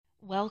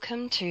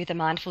Welcome to the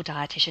Mindful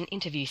Dietitian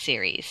interview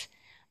series.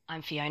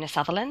 I'm Fiona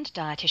Sutherland,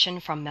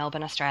 dietitian from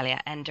Melbourne,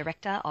 Australia, and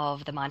director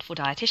of the Mindful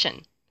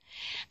Dietitian.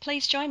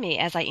 Please join me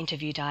as I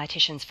interview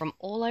dietitians from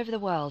all over the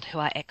world who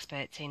are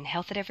experts in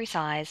health at every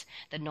size,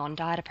 the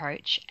non-diet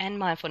approach, and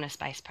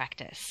mindfulness-based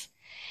practice.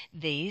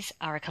 These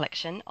are a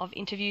collection of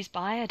interviews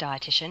by a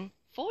dietitian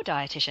for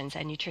dietitians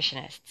and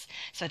nutritionists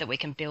so that we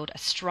can build a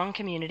strong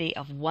community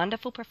of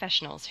wonderful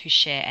professionals who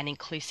share an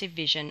inclusive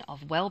vision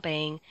of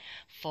well-being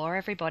for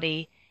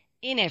everybody,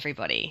 in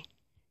everybody.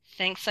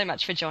 Thanks so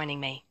much for joining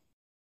me.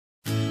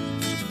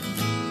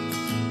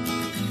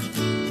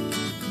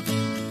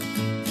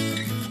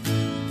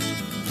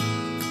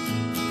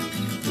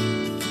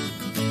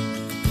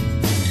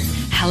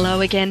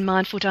 Hello again,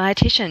 Mindful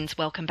Dietitians.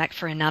 Welcome back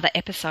for another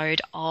episode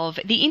of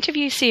the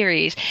interview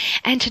series.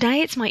 And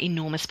today it's my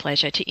enormous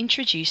pleasure to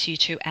introduce you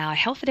to our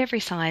health at every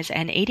size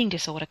and eating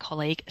disorder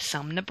colleague,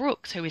 Sumner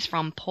Brooks, who is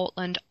from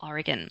Portland,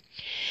 Oregon.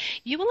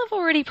 You will have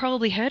already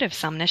probably heard of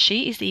Sumner.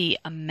 She is the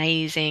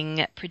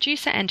amazing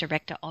producer and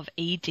director of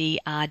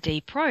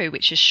EDRD Pro,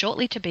 which is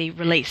shortly to be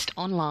released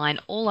online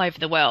all over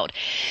the world.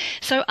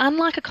 So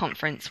unlike a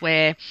conference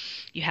where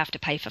you have to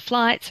pay for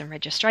flights and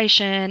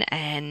registration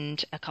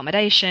and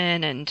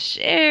accommodation and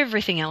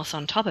everything else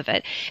on top of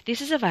it,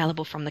 this is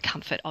available from the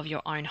comfort of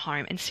your own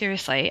home. And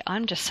seriously,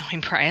 I'm just so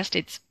impressed.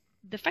 It's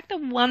the fact that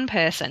one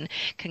person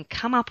can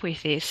come up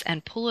with this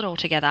and pull it all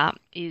together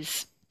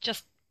is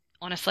just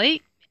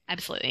honestly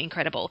absolutely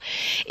incredible.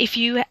 If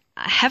you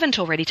haven't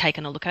already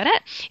taken a look at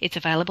it, it's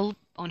available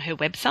on her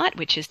website,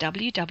 which is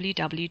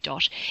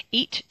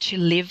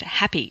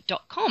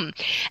www.eattolivehappy.com,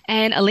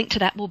 and a link to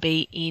that will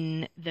be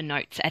in the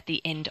notes at the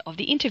end of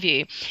the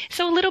interview.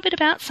 So a little bit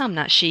about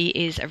Sumner. She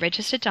is a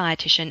registered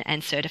dietitian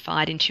and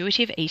certified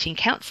intuitive eating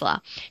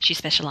counsellor. She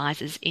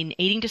specialises in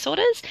eating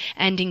disorders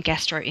and in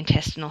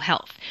gastrointestinal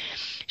health.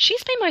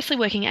 She's been mostly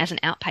working as an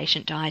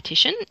outpatient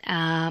dietitian,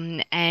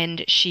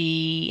 and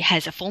she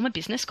has a former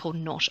business called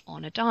Not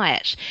on a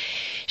Diet.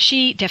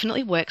 She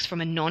definitely works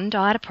from a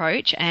non-diet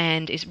approach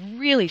and is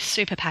really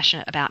super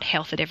passionate about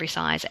health at every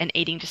size and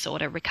eating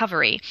disorder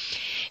recovery.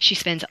 She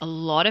spends a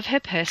lot of her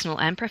personal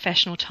and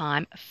professional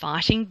time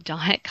fighting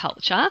diet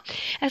culture,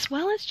 as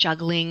well as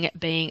juggling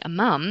being a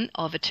mum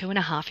of a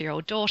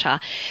 2.5-year-old daughter.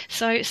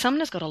 So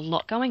Sumner's got a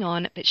lot going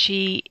on, but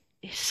she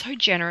is so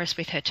generous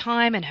with her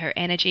time and her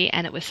energy,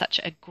 and it was such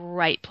a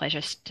great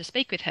pleasure to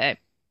speak with her.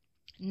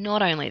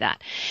 Not only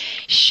that,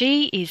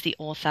 she is the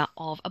author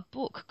of a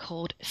book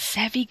called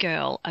Savvy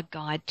Girl, A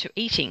Guide to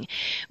Eating,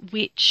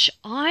 which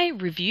I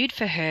reviewed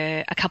for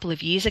her a couple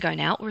of years ago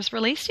now. It was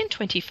released in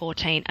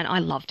 2014 and I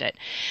loved it.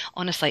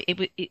 Honestly,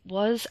 it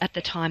was at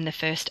the time the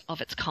first of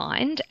its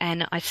kind,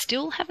 and I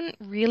still haven't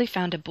really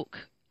found a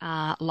book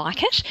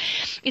like it.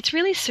 It's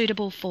really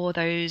suitable for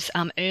those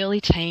early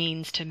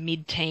teens to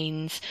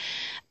mid-teens.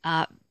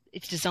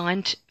 It's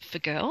designed for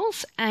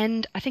girls,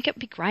 and I think it would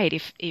be great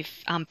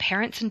if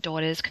parents and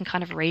daughters can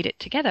kind of read it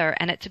together.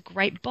 And it's a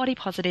great body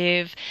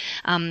positive,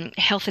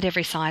 health at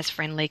every size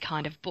friendly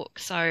kind of book.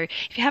 So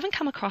if you haven't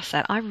come across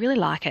that, I really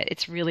like it.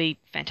 It's really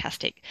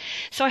fantastic.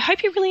 So I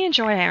hope you really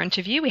enjoy our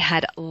interview. We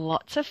had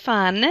lots of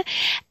fun,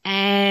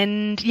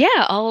 and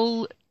yeah,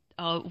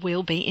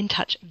 we'll be in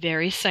touch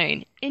very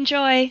soon.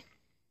 Enjoy.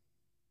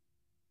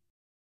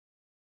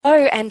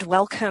 Hello and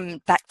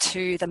welcome back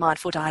to the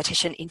Mindful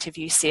Dietitian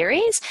interview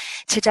series.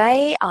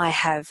 Today I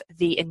have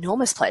the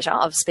enormous pleasure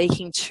of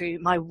speaking to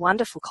my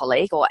wonderful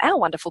colleague, or our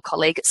wonderful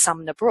colleague,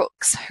 Sumner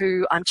Brooks,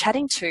 who I'm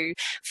chatting to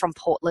from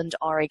Portland,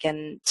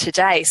 Oregon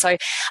today. So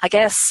I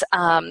guess,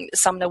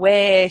 Sumner,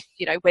 we're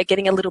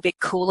getting a little bit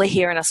cooler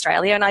here in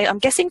Australia, and I'm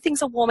guessing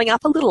things are warming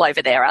up a little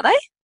over there, are they?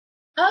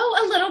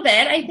 Oh, a little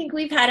bit. I think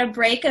we've had a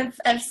break of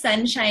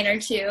sunshine or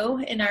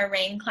two in our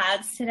rain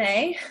clouds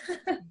today.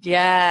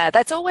 Yeah,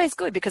 that's always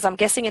good, because I'm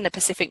guessing in the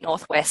Pacific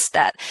Northwest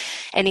that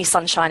any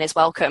sunshine is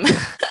welcome.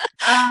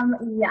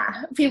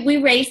 Yeah, we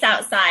race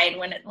outside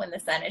when the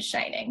sun is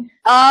shining.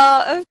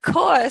 Oh, of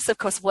course.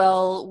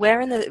 Well,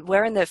 we're in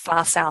the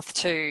far south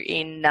too,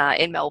 in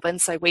Melbourne,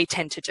 so we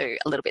tend to do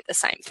a little bit the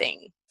same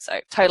thing.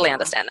 So totally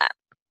understand that.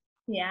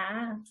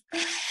 Yeah.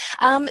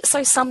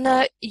 So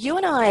Sumner, you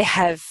and I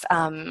have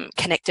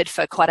connected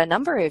for quite a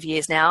number of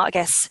years now, I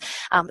guess,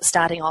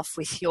 starting off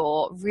with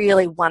your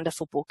really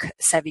wonderful book,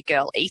 Savvy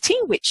Girl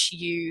Eating, which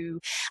you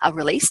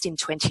released in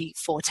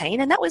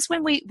 2014. And that was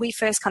when we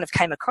first kind of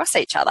came across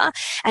each other.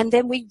 And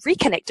then we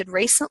reconnected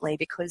recently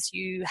because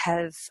you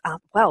have,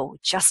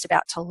 just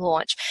about to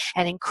launch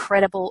an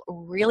incredible,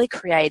 really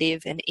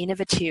creative and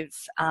innovative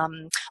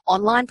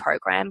online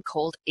program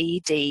called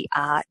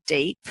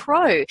EDRD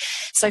Pro.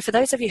 So for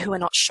those of you who are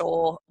not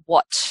sure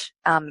what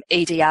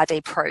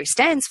EDRD Pro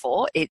stands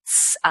for,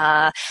 it's,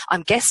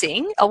 I'm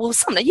guessing,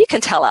 Sumner, you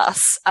can tell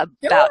us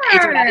about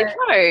EDRD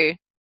Pro.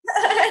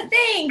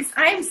 Thanks.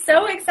 I'm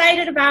so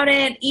excited about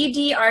it.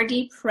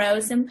 EDRD Pro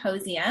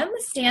Symposium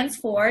stands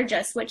for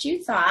just what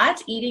you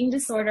thought, Eating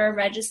Disorder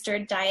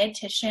Registered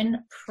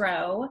Dietitian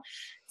Pro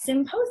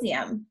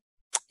Symposium.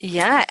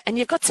 Yeah, and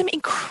you've got some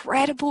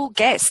incredible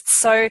guests.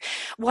 So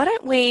why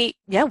don't we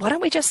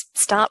just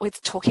start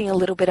with talking a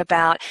little bit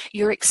about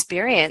your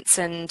experience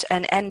and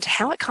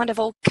how it kind of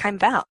all came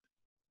about?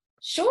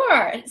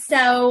 Sure.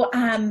 So,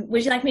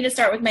 would you like me to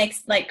start with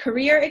my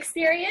career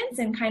experience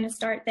and kind of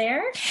start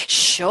there?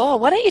 Sure.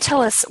 Why don't you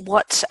tell us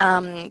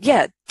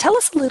tell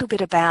us a little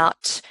bit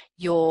about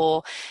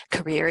your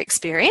career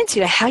experience,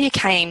 how you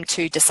came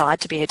to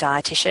decide to be a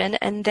dietitian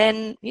and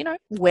then,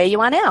 where you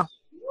are now.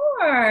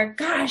 Sure.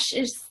 Gosh,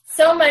 there's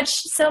so much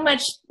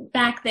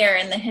back there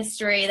in the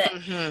history that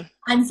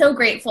I'm so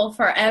grateful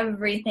for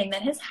everything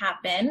that has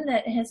happened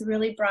that has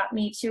really brought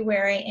me to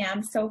where I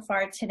am so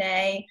far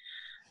today.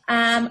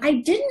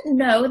 I didn't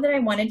know that I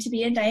wanted to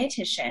be a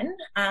dietitian.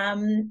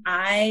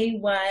 I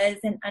was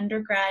an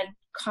undergrad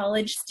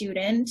college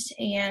student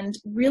and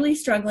really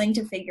struggling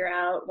to figure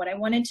out what I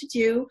wanted to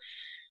do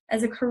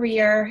as a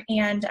career.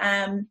 And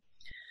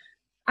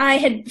I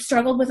had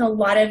struggled with a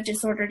lot of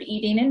disordered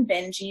eating and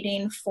binge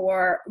eating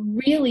for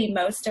really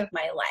most of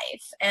my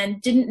life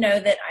and didn't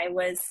know that I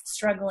was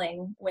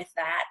struggling with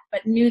that,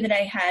 but knew that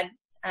I had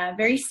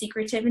very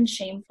secretive and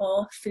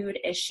shameful food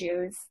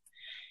issues.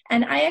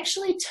 And I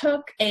actually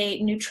took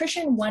a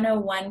Nutrition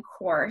 101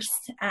 course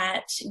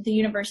at the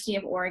University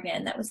of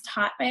Oregon that was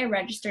taught by a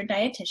registered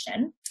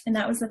dietitian. And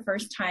that was the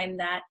first time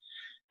that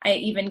I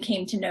even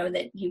came to know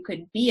that you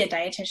could be a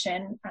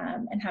dietitian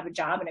and have a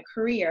job and a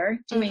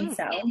career doing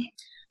so.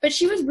 But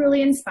she was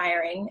really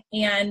inspiring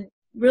and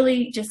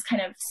really just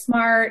kind of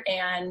smart,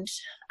 and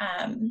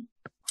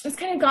it's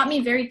kind of got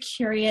me very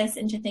curious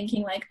into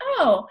thinking like,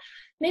 oh,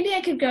 maybe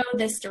I could go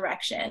this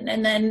direction.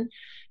 And then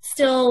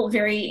still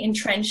very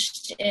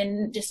entrenched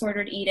in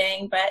disordered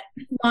eating, but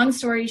long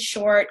story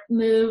short,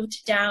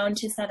 moved down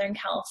to Southern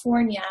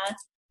California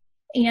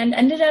and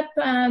ended up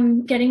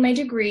getting my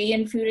degree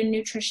in food and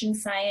nutrition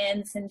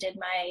science and did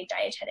my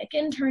dietetic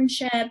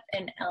internship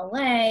in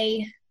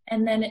LA.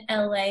 And then in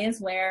LA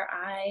is where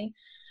I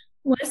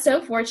was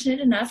so fortunate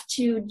enough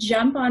to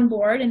jump on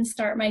board and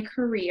start my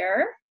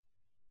career.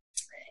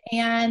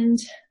 And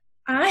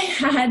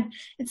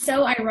it's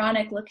so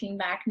ironic looking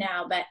back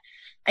now, but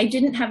I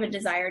didn't have a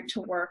desire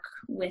to work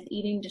with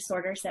eating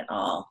disorders at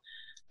all.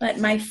 But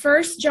my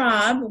first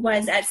job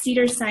was at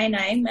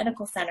Cedars-Sinai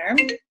Medical Center,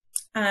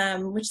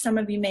 which some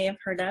of you may have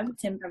heard of.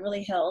 It's in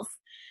Beverly Hills.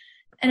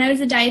 And I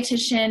was a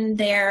dietitian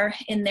there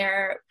in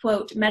their,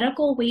 quote,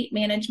 medical weight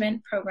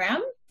management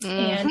program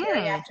and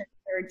bariatric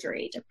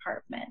surgery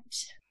department.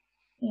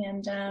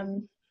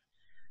 And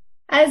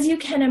as you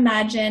can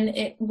imagine,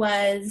 it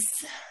was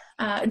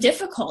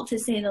difficult, to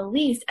say the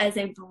least, as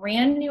a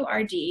brand new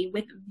RD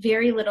with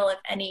very little, if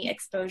any,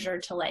 exposure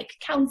to like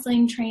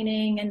counseling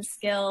training and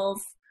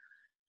skills,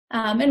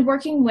 and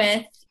working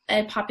with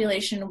a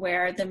population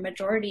where the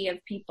majority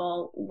of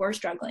people were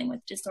struggling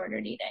with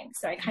disordered eating.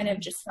 So I kind of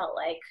just felt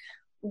like,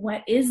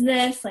 what is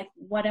this? Like,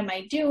 what am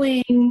I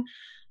doing?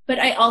 But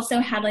I also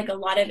had like a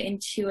lot of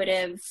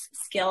intuitive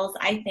skills,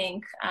 I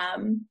think,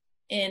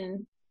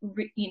 in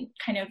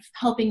kind of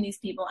helping these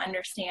people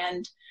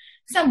understand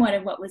somewhat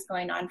of what was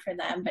going on for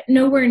them, but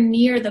nowhere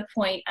near the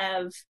point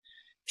of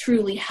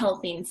truly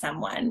helping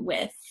someone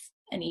with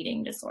an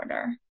eating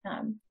disorder.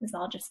 It was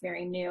all just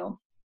very new.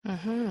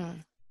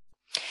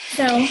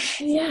 So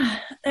yeah,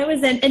 that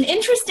was an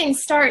interesting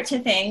start to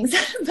things,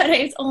 but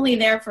I was only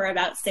there for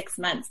about 6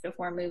 months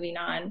before moving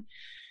on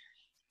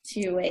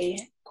to a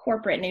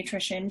corporate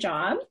nutrition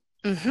job.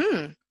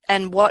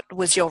 And what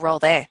was your role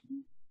there?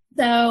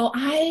 So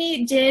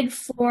I did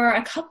for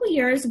a couple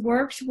years,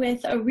 worked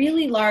with a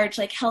really large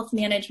like health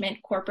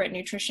management corporate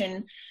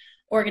nutrition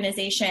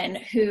organization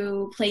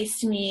who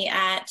placed me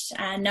at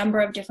a number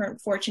of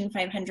different Fortune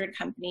 500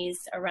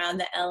 companies around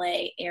the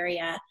LA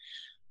area,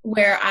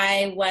 where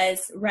I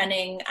was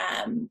running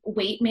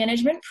weight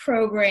management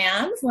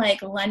programs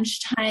like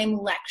lunchtime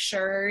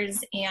lectures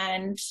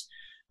and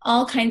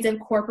all kinds of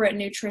corporate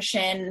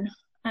nutrition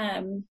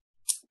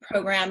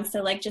programs.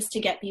 So like just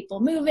to get people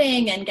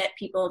moving and get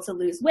people to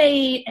lose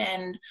weight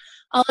and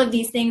all of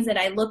these things that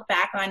I look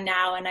back on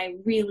now, and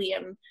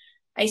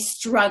I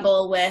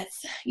struggle with,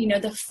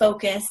 the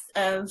focus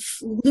of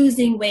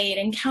losing weight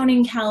and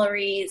counting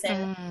calories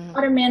and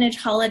how to manage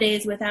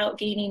holidays without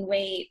gaining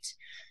weight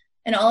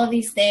and all of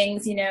these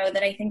things,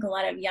 that I think a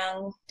lot of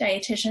young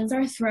dietitians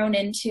are thrown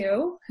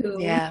into who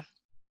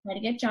try to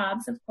get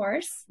jobs, of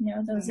course.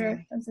 Those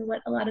are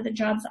what a lot of the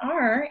jobs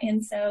are.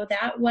 And so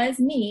that was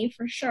me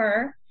for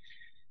sure.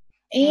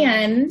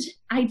 And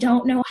I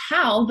don't know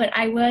how, but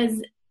I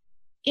was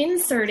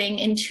inserting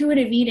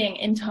intuitive eating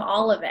into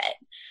all of it.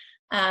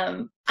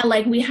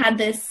 We had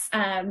this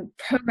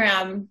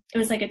program, it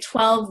was like a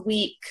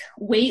 12-week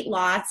weight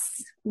loss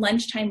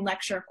lunchtime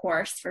lecture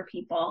course for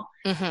people.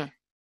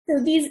 So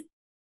these,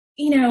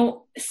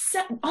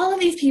 all of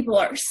these people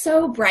are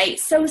so bright,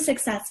 so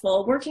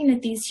successful, working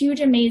at these huge,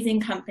 amazing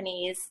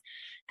companies,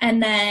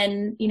 and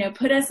then,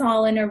 put us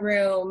all in a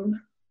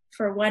room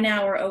for 1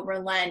 hour over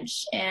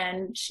lunch,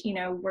 and,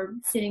 we're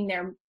sitting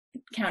there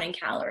counting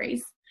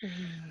calories.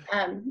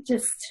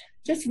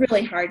 Just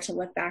really hard to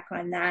look back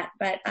on that.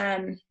 But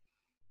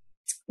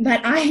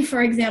But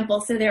for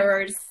example, so there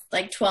was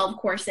like 12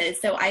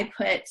 courses. So I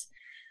put,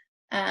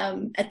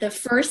 at the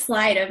first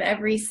slide of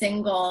every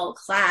single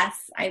class,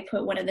 I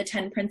put one of the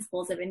 10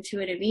 principles of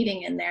intuitive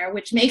eating in there,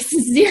 which makes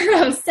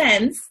zero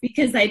sense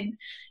because I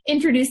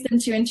introduced them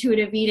to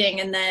intuitive eating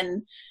and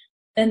then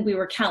we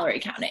were calorie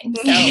counting.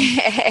 So.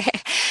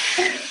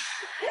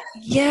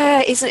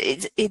 Yeah,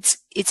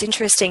 it's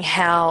interesting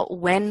how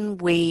when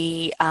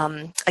we,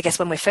 I guess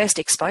when we're first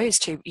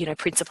exposed to,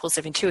 principles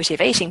of intuitive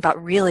eating,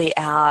 but really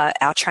our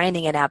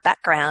training and our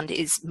background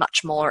is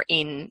much more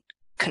in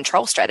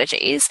control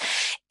strategies,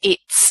 it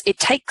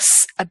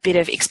takes a bit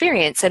of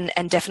experience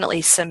and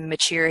definitely some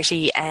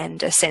maturity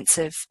and a sense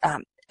of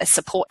a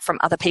support from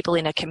other people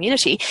in a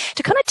community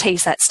to kind of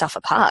tease that stuff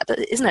apart,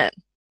 isn't it?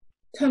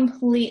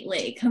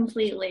 Completely.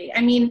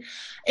 I mean,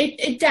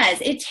 it does.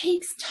 It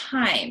takes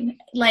time.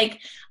 Like,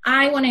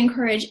 I want to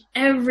encourage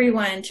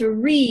everyone to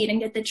read and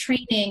get the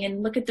training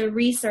and look at the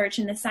research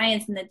and the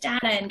science and the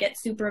data and get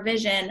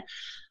supervision.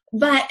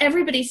 But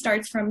everybody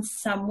starts from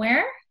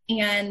somewhere.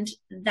 And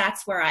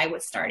that's where I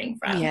was starting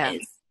from. Yeah.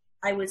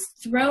 I was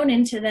thrown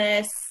into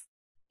this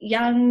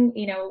young,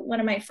 one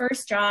of my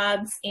first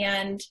jobs,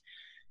 and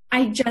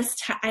I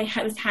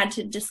had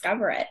to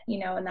discover it,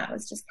 and that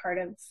was just part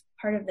of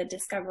the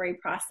discovery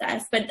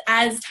process. But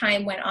as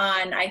time went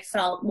on, I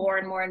felt more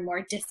and more and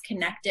more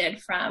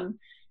disconnected from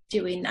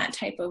doing that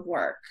type of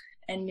work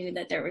and knew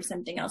that there was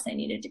something else I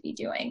needed to be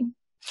doing.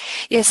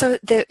 Yeah, so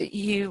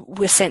you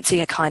were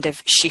sensing a kind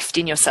of shift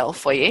in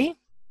yourself, were you?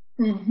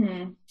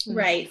 Mm-hmm.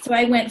 Right. So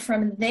I went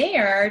from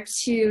there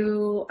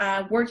to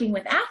working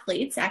with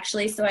athletes,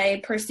 actually. So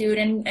I pursued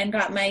and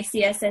got my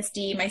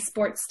CSSD, my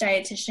sports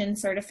dietitian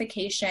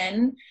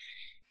certification.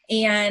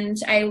 And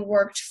I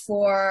worked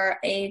for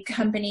a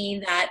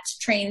company that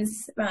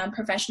trains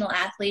professional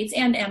athletes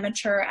and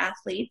amateur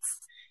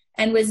athletes,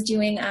 and was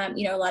doing, a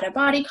lot of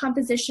body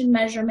composition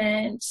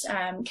measurement,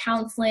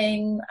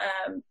 counseling,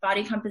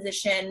 body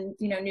composition,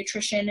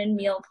 nutrition and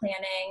meal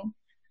planning,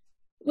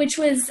 which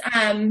was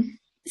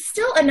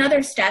still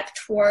another step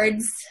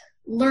towards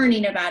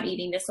learning about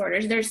eating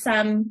disorders. There's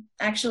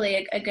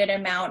actually a good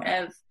amount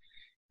of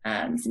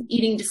some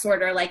eating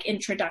disorder, like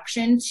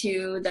introduction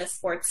to the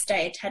sports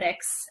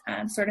dietetics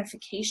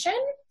certification.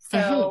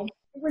 So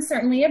It was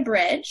certainly a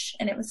bridge,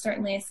 and it was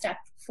certainly a step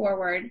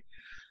forward.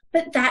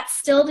 But that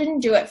still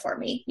didn't do it for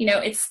me.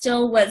 It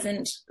still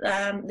wasn't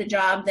the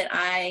job that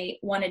I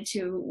wanted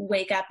to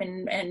wake up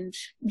and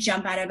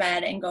jump out of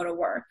bed and go to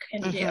work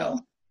and do,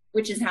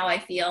 which is how I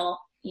feel,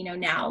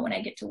 now when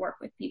I get to work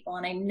with people,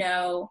 and I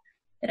know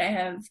that I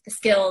have the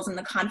skills and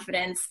the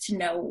confidence to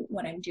know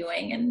what I'm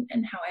doing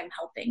and how I'm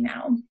helping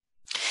now.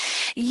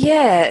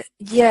 Yeah.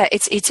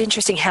 It's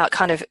interesting how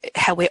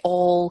we're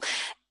all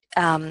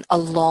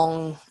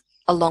along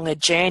a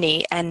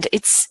journey, and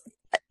it's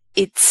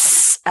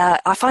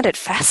I find it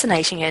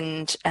fascinating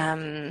and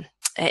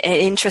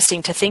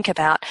interesting to think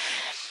about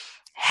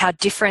how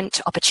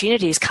different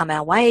opportunities come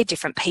our way,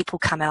 different people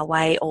come our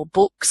way, or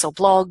books or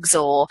blogs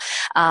or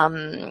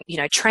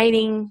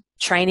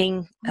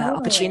training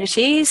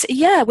opportunities,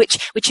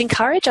 which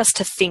encourage us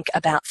to think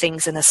about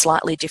things in a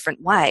slightly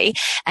different way,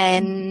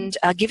 and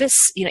give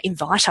us,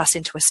 invite us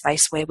into a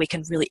space where we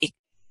can really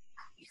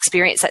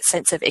experience that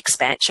sense of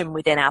expansion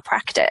within our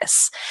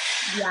practice.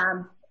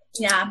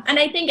 Yeah. And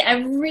I think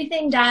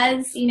everything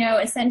does,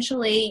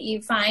 essentially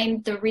you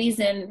find the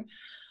reason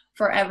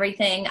for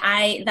everything.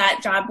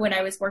 That job when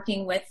I was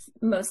working with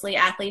mostly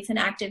athletes and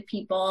active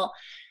people,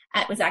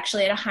 it was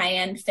actually at a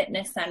high-end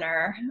fitness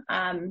center.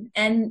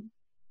 And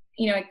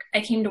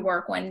I came to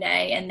work one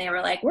day and they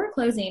were like, "We're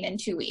closing in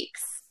 2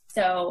 weeks,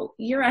 so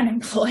you're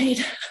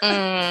unemployed."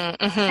 And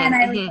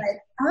I was like,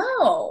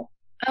 "Oh,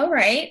 all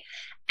right."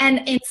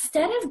 And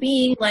instead of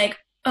being like,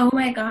 "Oh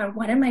my God,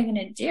 what am I going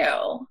to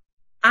do?"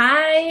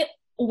 I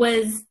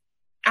was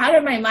out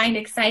of my mind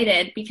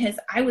excited because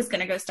I was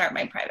going to go start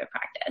my private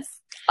practice.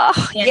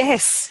 Oh, and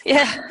yes.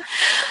 Yeah.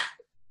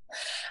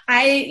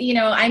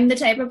 I'm the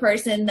type of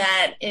person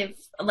that if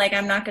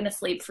I'm not going to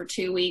sleep for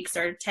 2 weeks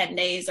or 10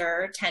 days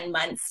or 10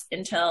 months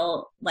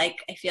until I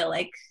feel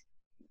like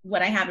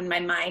what I have in my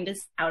mind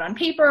is out on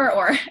paper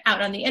or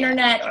out on the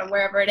internet or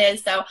wherever it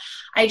is. So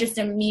I just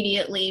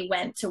immediately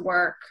went to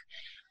work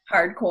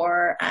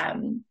hardcore,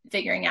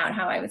 figuring out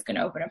how I was going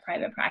to open a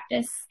private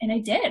practice. And I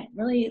did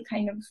really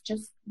kind of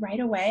just right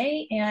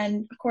away.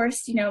 And of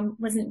course,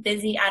 wasn't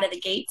busy out of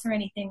the gates or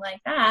anything like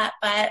that,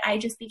 but I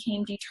just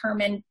became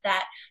determined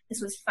that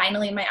this was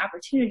finally my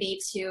opportunity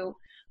to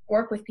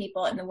work with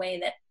people in the way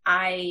that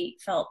I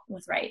felt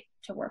was right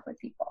to work with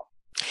people.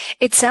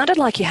 It sounded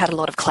like you had a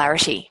lot of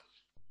clarity.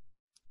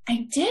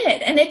 I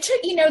did. And it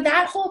took,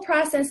 that whole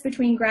process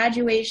between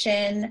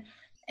graduation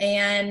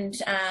and,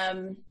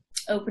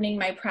 opening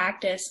my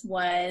practice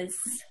was,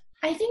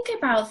 I think,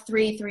 about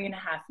 3.5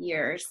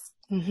 years.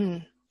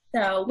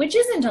 So, which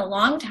isn't a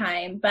long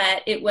time,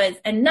 but it was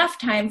enough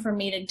time for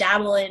me to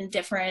dabble in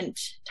different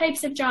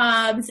types of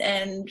jobs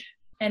and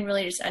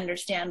really just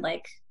understand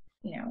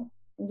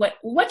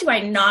what do I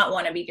not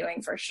want to be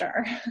doing for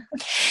sure?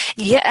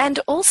 Yeah, and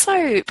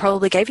also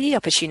probably gave you the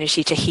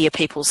opportunity to hear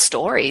people's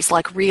stories,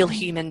 like real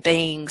human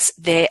beings,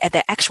 their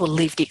actual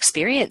lived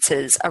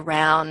experiences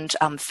around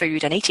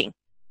food and eating.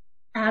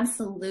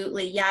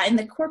 Absolutely. Yeah. In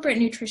the corporate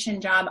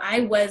nutrition job,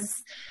 I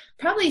was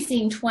probably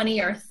seeing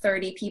 20 or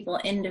 30 people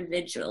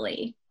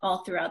individually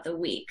all throughout the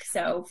week.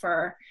 So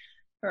for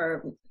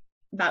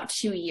about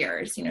 2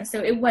 years,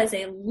 so it was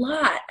a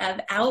lot of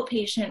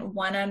outpatient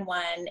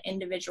one-on-one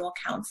individual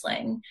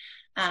counseling,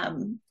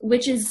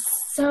 which is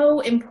so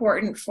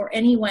important for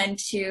anyone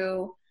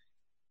to,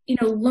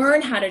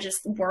 learn how to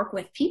just work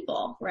with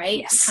people, right?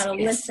 Yes, how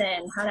to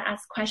listen, how to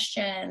ask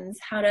questions,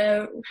 how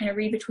to kind of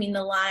read between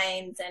the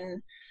lines.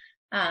 And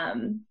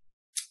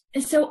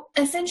so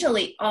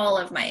essentially all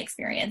of my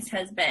experience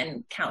has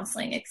been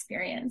counseling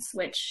experience,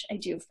 which I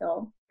do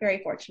feel very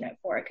fortunate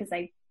for, because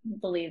I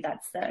believe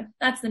that's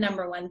the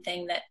number one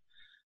thing that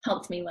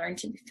helped me learn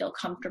to feel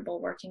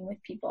comfortable working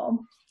with people.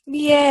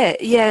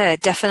 Yeah,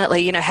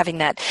 definitely. Having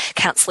that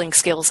counselling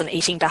skills and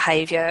eating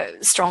behaviour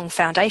strong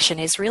foundation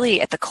is really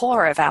at the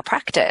core of our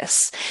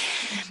practice.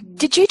 Mm-hmm.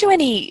 Did you do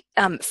any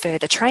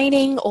further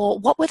training, or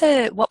what were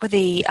the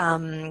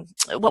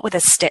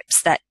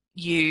steps that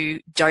you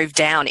dove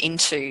down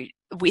into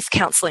with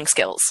counselling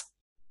skills?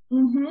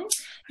 Mm-hmm.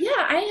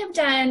 Yeah, I have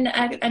done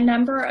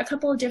a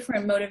couple of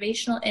different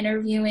motivational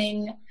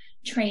interviewing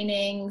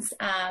trainings,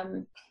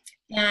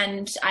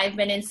 and I've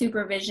been in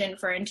supervision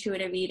for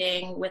intuitive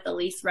eating with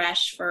Elise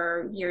Resch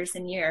for years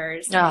and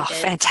years. Oh,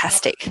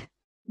 fantastic.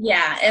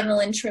 Yeah,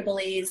 Evelyn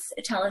Tribole's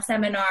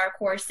teleseminar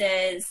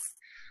courses.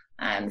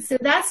 So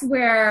that's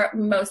where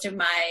most of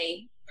my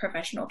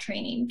professional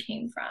training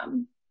came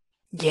from.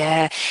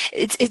 Yeah,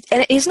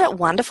 isn't it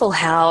wonderful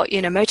how,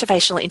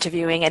 motivational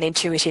interviewing and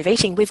intuitive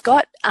eating, we've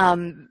got,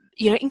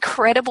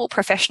 incredible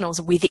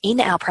professionals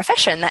within our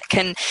profession that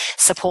can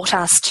support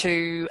us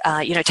to,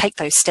 take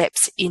those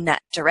steps in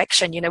that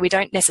direction. We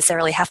don't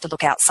necessarily have to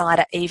look outside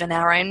at even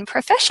our own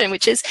profession,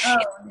 which is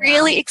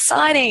really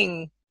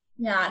exciting.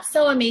 Yeah,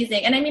 so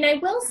amazing. And I mean, I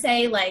will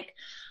say,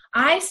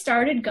 I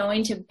started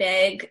going to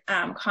big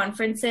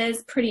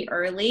conferences pretty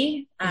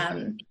early.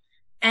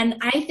 And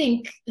I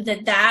think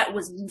that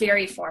was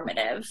very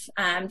formative,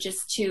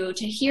 just to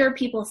hear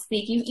people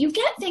speak. You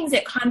get things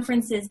at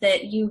conferences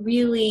that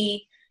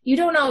you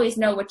don't always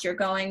know what you're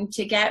going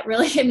to get,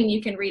 really. I mean,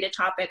 you can read a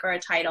topic or a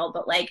title,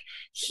 but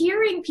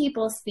hearing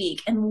people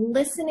speak and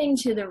listening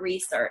to the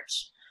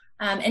research,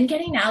 and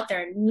getting out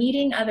there and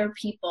meeting other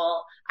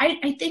people,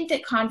 I think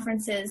that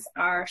conferences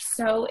are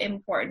so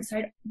important. So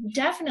I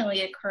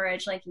definitely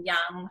encourage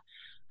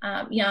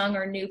young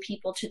or new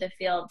people to the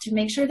field to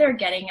make sure they're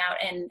getting out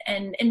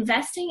and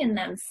investing in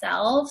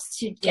themselves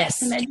to get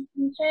some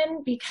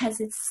education, because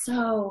it's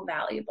so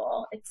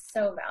valuable. It's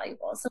so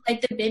valuable. So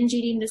the binge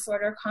eating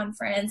disorder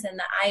conference and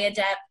the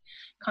IADEP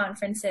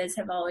conferences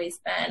have always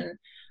been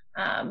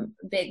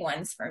big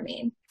ones for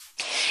me.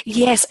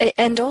 Yes,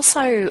 and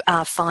also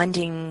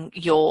finding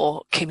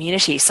your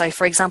community. So,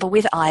 for example,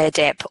 with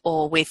IADEP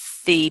or with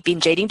the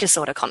binge eating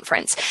disorder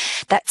conference,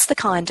 that's the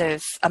kind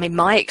of,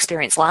 my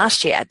experience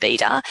last year at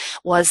BEDA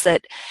was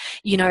that,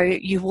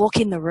 you walk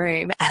in the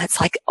room and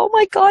it's like, oh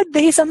my God,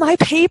 these are my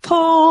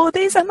people.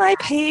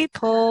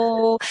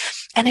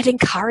 And it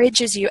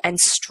encourages you and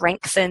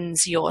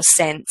strengthens your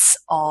sense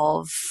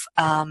of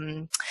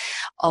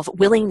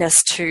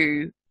willingness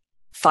to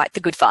fight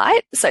the good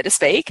fight, so to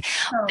speak,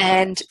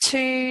 and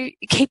to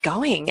keep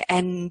going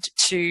and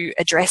to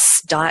address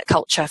diet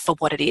culture for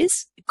what it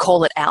is,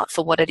 call it out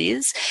for what it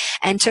is,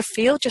 and to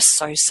feel just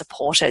so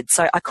supported.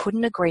 So I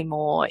couldn't agree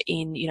more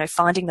in,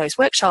 finding those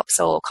workshops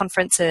or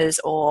conferences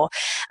or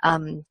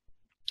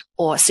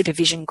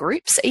supervision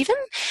groups even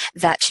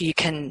that you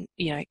can,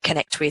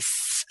 connect with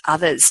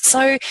others.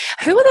 So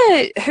who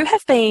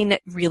have been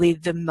really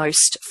the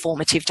most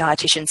formative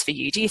dietitians for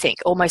you, do you think,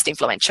 or most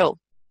influential?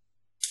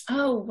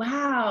 Oh,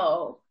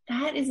 wow.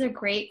 That is a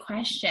great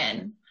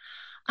question.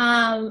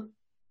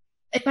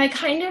 If I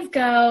kind of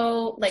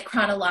go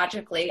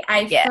chronologically,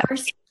 I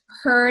first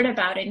heard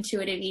about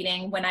intuitive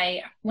eating when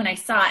I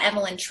saw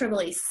Evelyn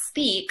Tribole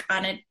speak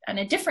on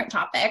a different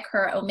topic,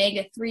 her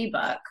omega-3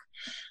 book.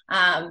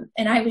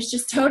 And I was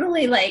just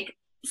totally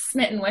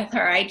smitten with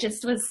her. I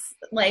just was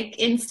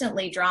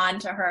instantly drawn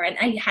to her, and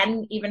I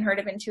hadn't even heard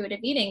of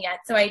intuitive eating yet.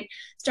 So I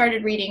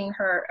started reading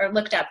her, or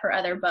looked up her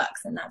other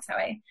books, and that's how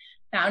I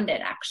found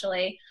it,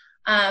 actually.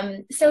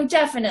 So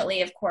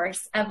definitely, of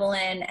course,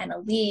 Evelyn and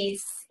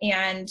Elise.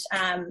 And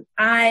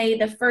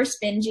the first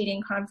binge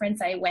eating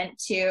conference I went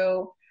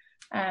to,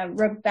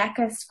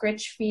 Rebecca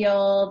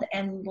Scritchfield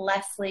and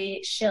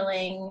Leslie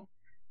Schilling,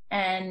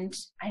 and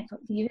I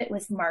believe it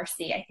was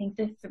Marcy. I think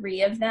the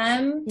three of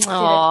them.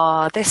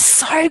 Oh, they're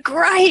so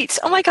great.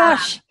 Oh my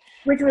gosh.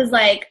 Which was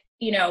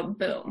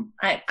boom.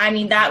 I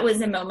mean, that was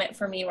a moment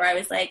for me where I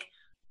was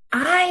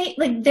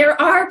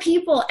there are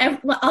people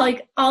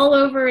all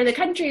over the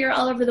country or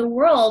all over the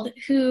world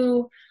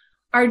who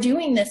are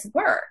doing this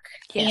work.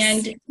 Yes.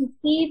 And to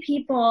see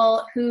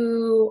people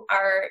who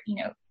are,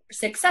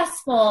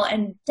 successful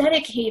and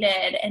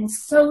dedicated and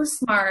so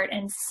smart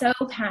and so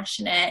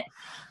passionate.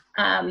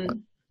 I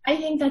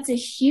think that's a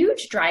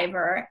huge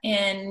driver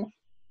in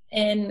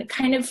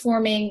kind of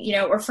forming, you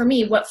know, or for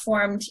me, what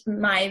formed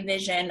my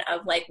vision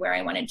of like where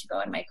I wanted to go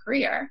in my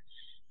career.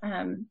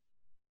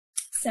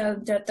 So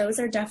those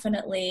are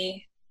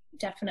definitely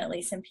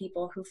some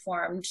people who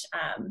formed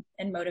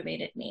and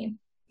motivated me.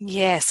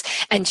 Yes,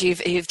 and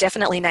you've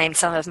definitely named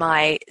some of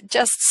my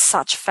just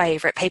such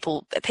favourite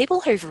people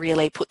who've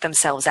really put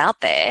themselves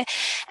out there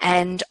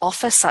and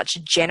offer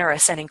such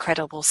generous and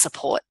incredible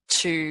support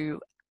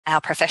to our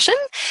profession.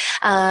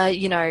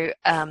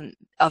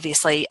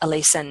 Obviously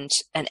Elise and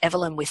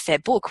Evelyn with their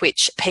book,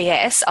 which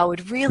PS, I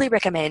would really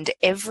recommend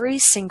every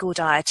single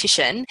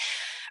dietitian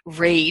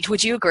read.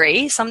 Would you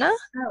agree, Sumner?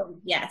 Oh,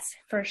 yes,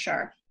 for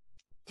sure.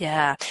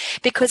 Yeah,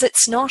 because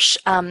it's not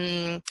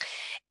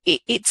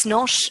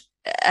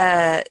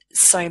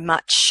so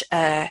much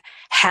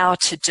how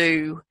to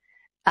do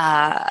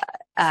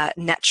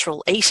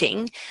natural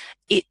eating.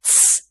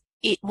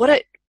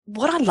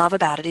 What I love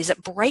about it is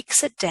it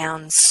breaks it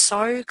down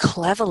so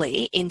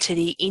cleverly into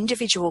the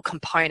individual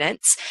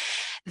components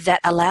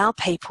that allow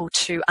people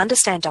to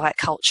understand diet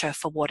culture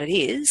for what it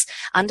is,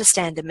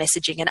 understand the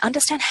messaging, and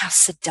understand how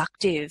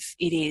seductive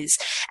it is,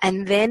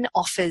 and then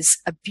offers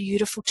a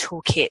beautiful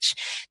toolkit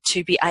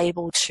to be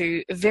able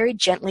to very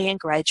gently and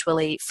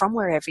gradually, from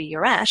wherever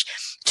you're at,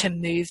 to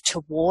move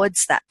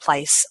towards that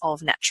place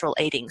of natural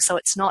eating. So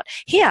it's not,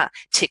 here,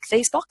 tick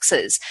these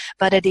boxes,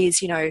 but it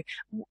is, you know,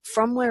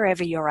 from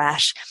wherever you're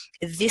at,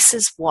 this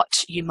is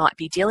what you might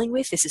be dealing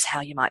with, this is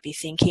how you might be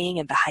thinking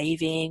and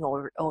behaving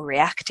or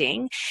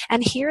reacting,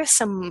 and here are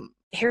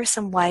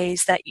some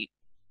ways that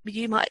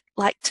you might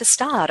like to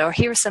start, or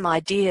here are some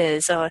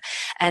ideas,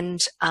 and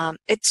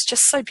it's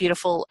just so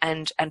beautiful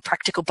and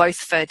practical, both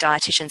for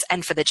dietitians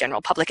and for the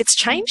general public. It's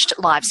changed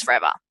lives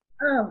forever.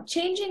 Oh,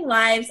 changing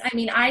lives. I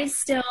mean, I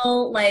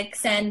still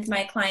send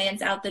my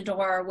clients out the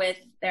door with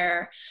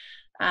their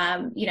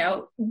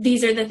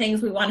these are the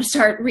things we want to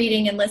start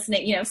reading and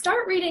listening,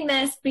 start reading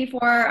this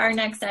before our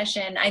next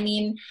session. I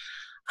mean,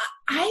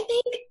 I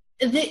think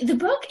the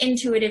book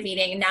Intuitive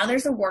Eating, and now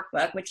there's a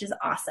workbook, which is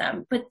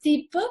awesome, but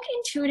the book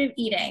Intuitive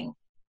Eating,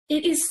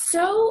 it is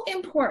so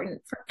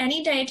important for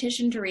any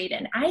dietitian to read.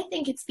 And I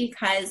think it's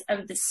because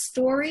of the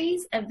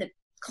stories of the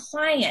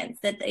clients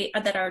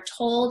that are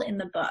told in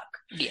the book.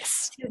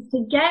 Yes.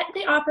 To get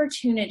the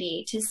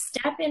opportunity to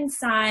step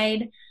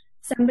inside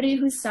somebody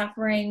who's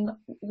suffering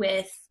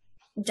with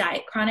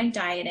chronic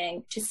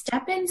dieting, to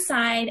step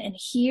inside and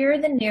hear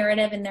the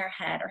narrative in their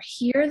head, or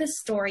hear the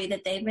story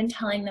that they've been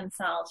telling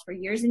themselves for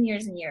years and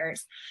years and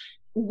years,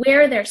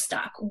 where they're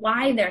stuck,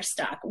 why they're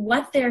stuck,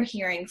 what they're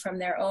hearing from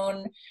their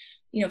own,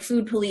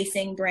 food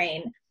policing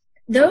brain.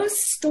 Those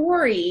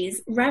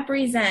stories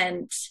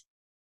represent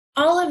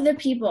all of the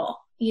people,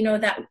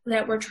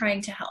 that we're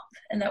trying to help,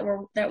 and that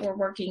we're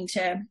working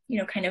to,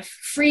 kind of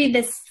free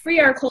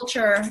our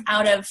culture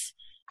out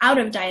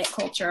of diet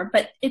culture.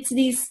 But it's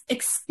these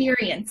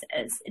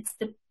experiences, it's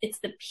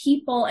the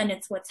people, and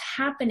it's what's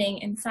happening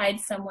inside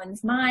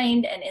someone's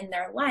mind and in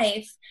their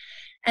life.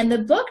 And the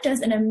book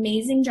does an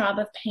amazing job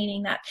of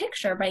painting that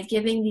picture by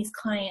giving these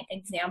client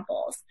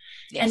examples.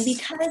 Yes. And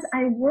because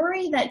I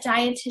worry that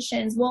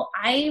dietitians,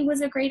 I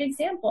was a great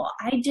example.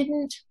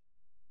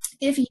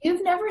 If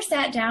you've never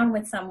sat down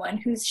with someone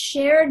who's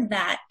shared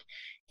that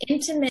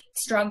intimate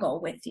struggle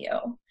with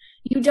you,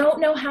 you don't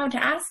know how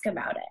to ask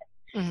about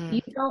it. Mm-hmm.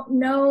 You don't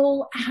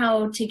know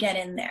how to get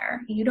in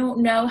there. You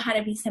don't know how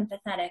to be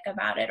sympathetic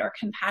about it or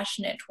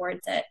compassionate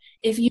towards it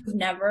if you've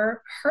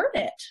never heard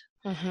it.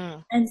 Mm-hmm.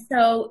 And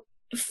so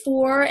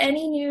for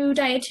any new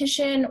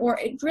dietitian, or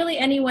really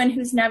anyone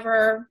who's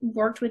never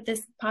worked with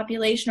this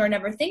population or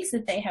never thinks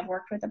that they have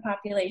worked with the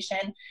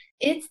population,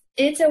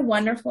 it's a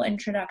wonderful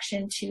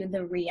introduction to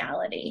the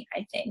reality,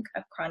 I think,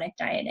 of chronic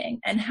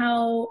dieting and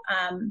how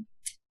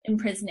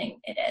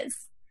imprisoning it is.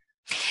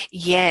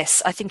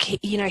 Yes, I think,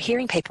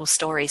 hearing people's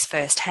stories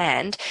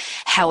firsthand,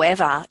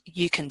 however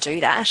you can do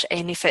that,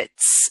 and if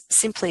it's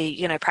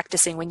simply,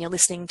 practicing when you're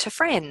listening to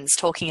friends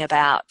talking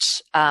about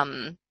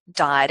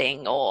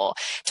dieting or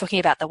talking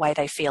about the way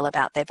they feel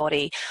about their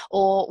body,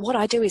 or what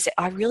I do is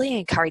I really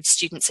encourage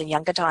students and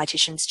younger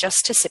dietitians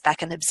just to sit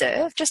back and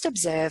observe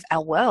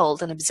our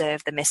world, and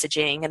observe the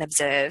messaging, and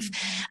observe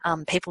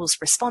people's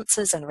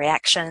responses and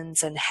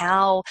reactions, and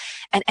how,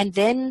 and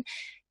then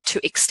to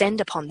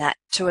extend upon that,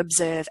 to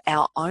observe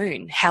our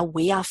own, how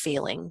we are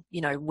feeling,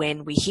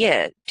 when we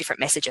hear different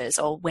messages,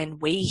 or when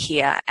we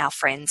hear our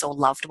friends or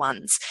loved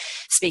ones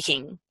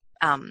speaking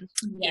in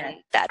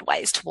bad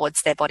ways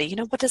towards their body.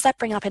 What does that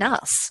bring up in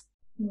us?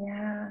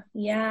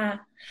 Yeah.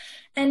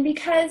 And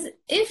because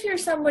if you're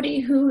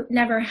somebody who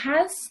never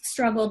has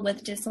struggled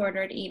with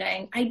disordered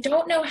eating, I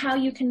don't know how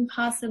you can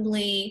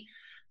possibly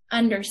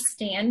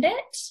understand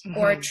it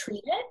or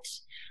treat it.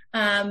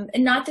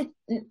 And not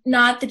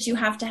that you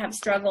have to have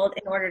struggled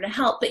in order to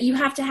help, but you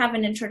have to have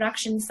an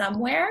introduction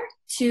somewhere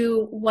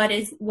to what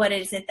is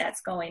it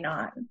that's going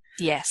on.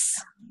 Yes.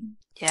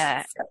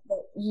 Yeah.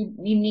 So you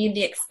need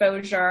the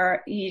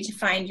exposure. You need to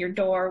find your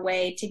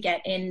doorway to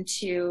get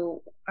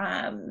into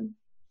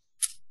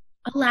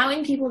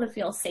allowing people to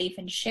feel safe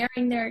in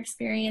sharing their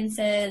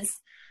experiences,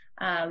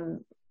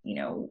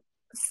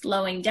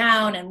 slowing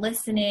down and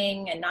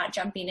listening and not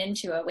jumping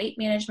into a weight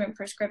management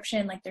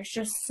prescription. Like, there's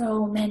just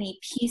so many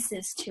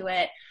pieces to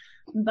it,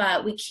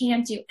 but we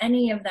can't do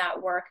any of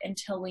that work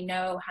until we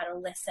know how to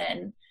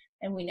listen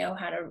and we know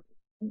how to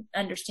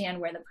understand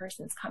where the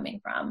person's coming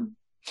from.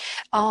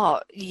 Oh,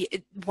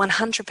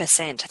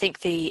 100%. I think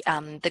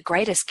the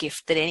greatest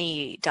gift that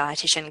any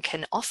dietitian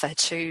can offer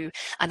to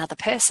another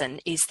person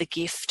is the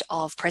gift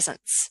of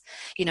presence.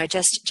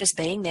 Just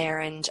being there.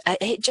 And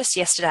just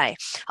yesterday,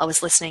 I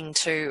was listening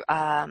to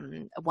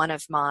one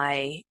of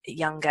my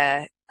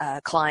younger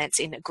clients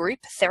in group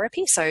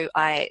therapy. So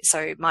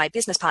my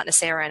business partner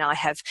Sarah and I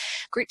have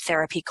group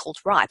therapy called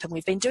RIPE, and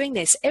we've been doing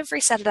this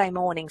every Saturday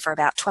morning for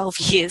about 12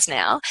 years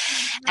now.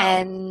 Wow.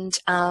 And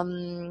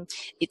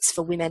it's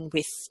for women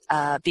with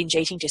binge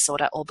eating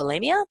disorder or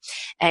bulimia.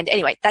 And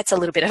anyway, that's a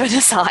little bit of an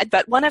aside.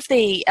 But one of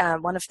the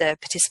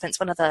participants,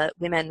 one of the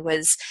women,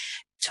 was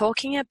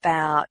talking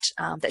about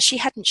that she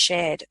hadn't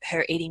shared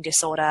her eating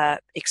disorder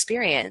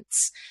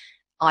experience,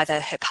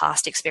 either her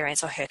past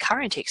experience or her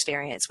current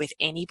experience, with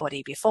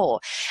anybody before.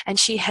 And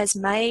she has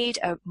made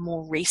a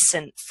more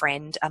recent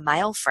friend, a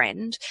male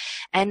friend,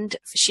 and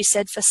she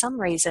said, for some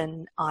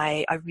reason,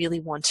 I really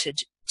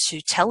wanted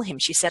to tell him.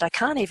 She said, I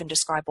can't even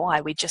describe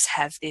why. We just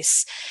have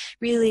this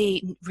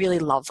really, really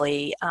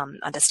lovely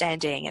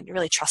understanding and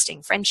really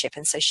trusting friendship.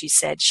 And so she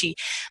said she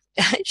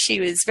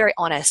was very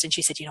honest, and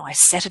she said, I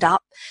set it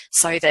up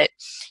so that,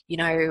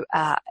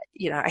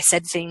 I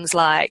said things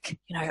like,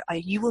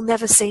 you will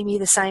never see me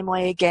the same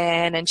way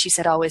again. And she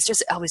said, I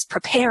was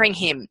preparing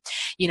him,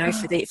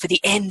 for the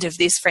end of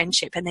this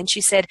friendship. And then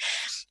she said,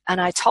 and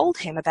I told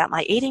him about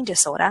my eating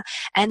disorder,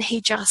 and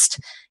he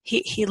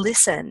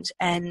listened,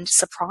 and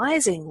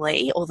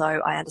surprisingly,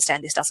 although I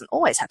understand this doesn't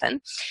always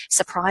happen,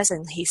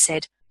 surprisingly, he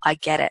said, I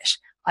get it.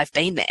 I've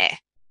been there.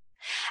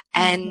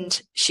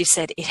 And she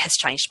said, it has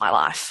changed my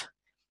life,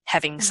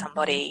 having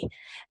somebody,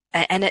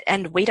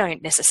 and we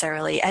don't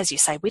necessarily, as you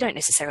say, we don't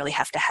necessarily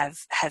have to have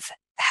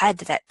had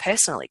that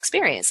personal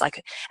experience.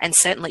 And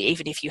certainly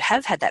even if you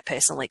have had that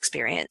personal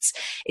experience,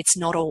 it's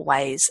not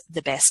always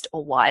the best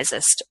or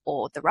wisest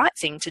or the right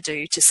thing to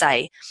do to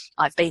say,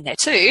 I've been there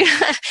too.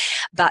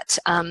 But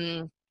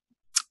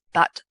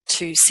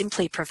to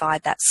simply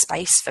provide that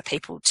space for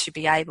people to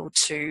be able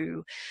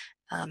to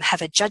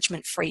have a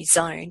judgment-free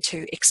zone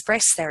to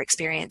express their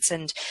experience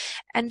and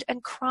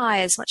cry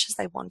as much as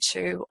they want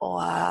to,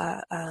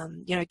 or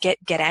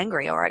get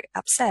angry or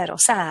upset or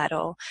sad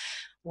or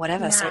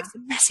whatever. Yeah. So it's a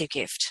massive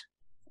gift.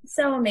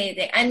 So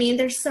amazing. I mean,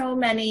 there's so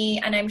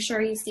many, and I'm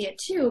sure you see it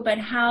too, but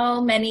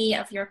how many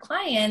of your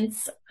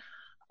clients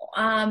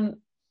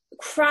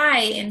cry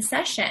in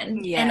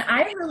session? Yeah. And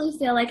I really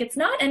feel like it's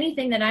not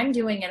anything that I'm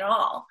doing at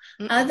all,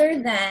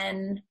 other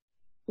than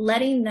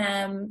letting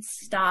them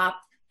stop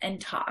and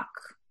talk,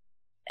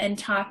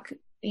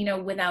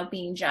 without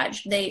being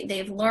judged.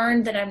 They've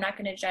learned that I'm not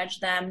going to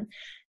judge them.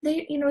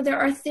 There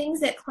are things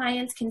that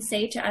clients can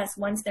say to us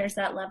once there's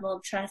that level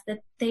of trust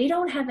that they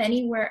don't have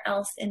anywhere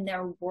else in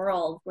their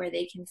world where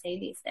they can say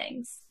these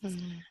things.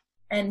 Mm-hmm.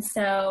 And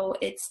so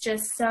it's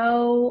just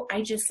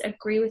I just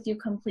agree with you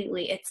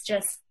completely. It's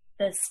just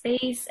the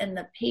space and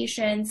the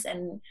patience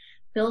and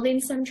building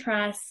some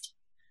trust,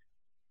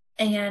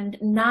 and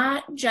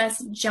not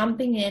just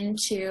jumping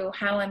into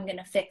how I'm going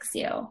to fix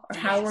you or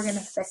how we're going to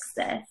fix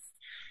this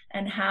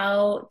and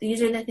how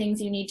these are the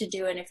things you need to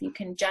do. And if you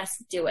can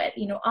just do it,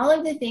 all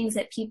of the things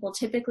that people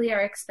typically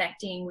are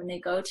expecting when they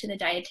go to the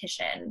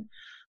dietitian,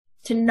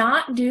 to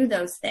not do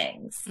those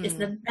things is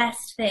the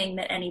best thing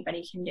that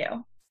anybody can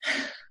do.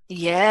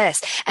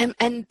 Yes.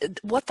 And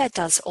what that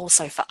does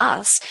also for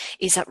us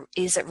is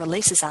it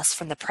releases us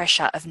from the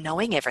pressure of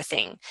knowing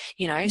everything,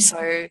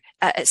 so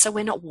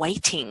we're not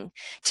waiting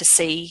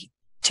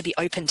to be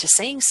open to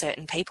seeing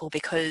certain people,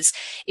 because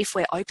if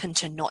we're open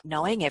to not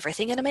knowing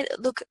everything, and I mean,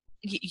 look,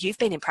 you've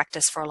been in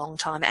practice for a long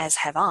time, as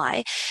have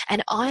I,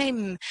 and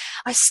I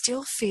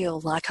still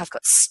feel like I've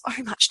got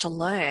so much to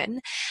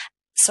learn.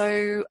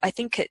 So I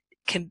think it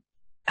can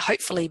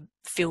hopefully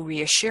feel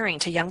reassuring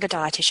to younger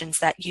dietitians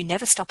that you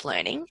never stop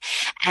learning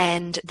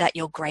and that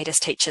your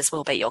greatest teachers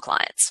will be your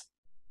clients.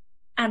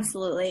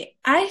 Absolutely.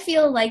 I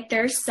feel like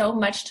there's so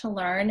much to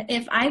learn.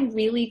 If I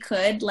really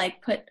could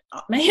put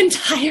my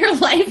entire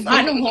life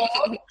on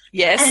hold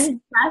yes,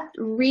 and just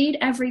read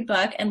every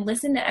book and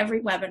listen to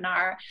every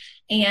webinar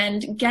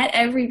and get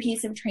every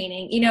piece of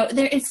training,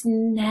 it's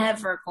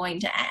never going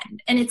to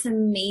end. And it's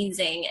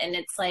amazing. And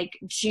it's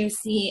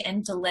juicy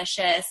and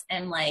delicious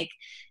and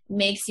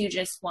makes you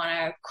just want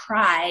to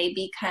cry,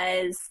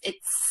 because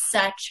it's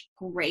such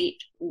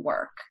great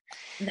work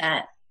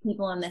that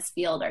people in this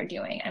field are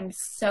doing. I'm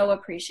so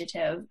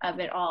appreciative of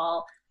it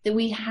all, that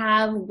we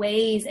have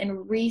ways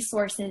and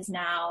resources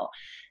now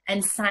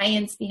and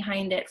science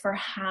behind it for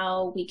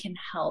how we can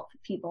help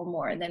people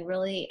more than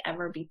really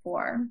ever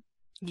before.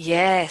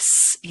 Yes,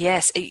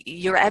 yes,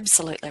 you're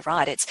absolutely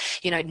right. It's,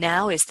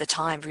 now is the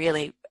time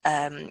really.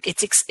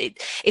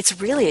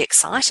 It's really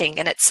exciting,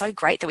 and it's so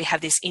great that we have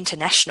this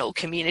international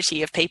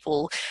community of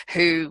people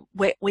who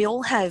we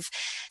all have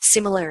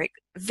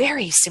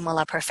very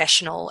similar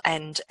professional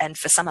and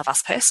for some of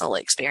us personal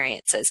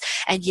experiences,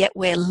 and yet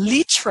we're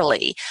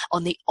literally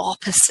on the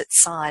opposite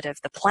side of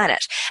the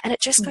planet. And it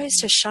just goes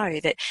to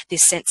show that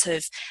this sense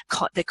of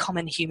the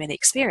common human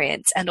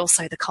experience, and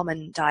also the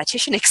common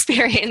dietitian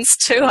experience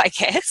too, I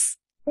guess.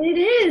 It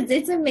is.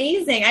 It's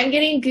amazing. I'm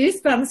getting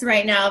goosebumps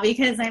right now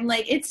because I'm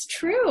like, it's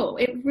true.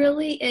 It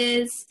really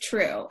is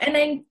true. And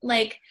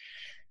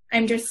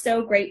I'm just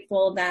so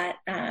grateful that,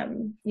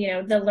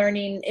 the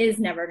learning is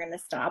never going to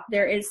stop.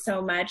 There is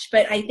so much,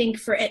 but I think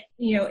for it,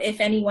 if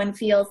anyone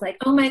feels like,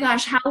 oh my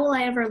gosh, how will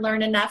I ever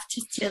learn enough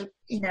to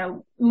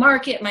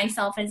market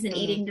myself as an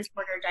eating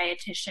disorder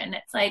dietitian?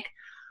 It's like,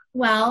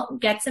 well,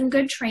 get some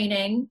good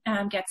training,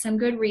 get some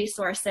good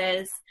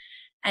resources,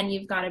 and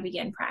you've got to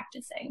begin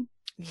practicing.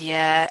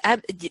 Yeah,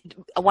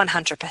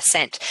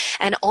 100%.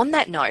 And on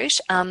that note,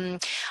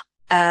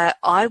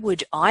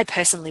 I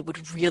personally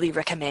would really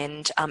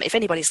recommend, if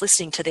anybody's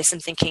listening to this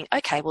and thinking,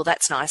 okay, well,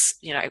 that's nice,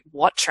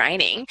 what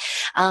training?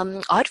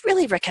 I'd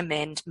really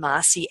recommend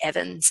Marcy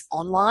Evans'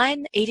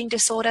 online eating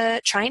disorder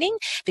training,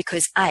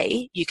 because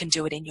A, you can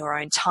do it in your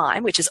own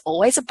time, which is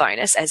always a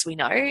bonus, as we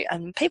know,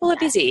 and people are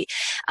busy.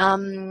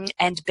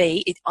 And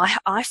B,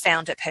 I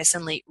found it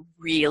personally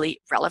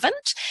really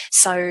relevant.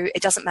 So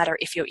it doesn't matter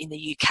if you're in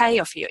the UK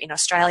or if you're in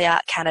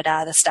Australia,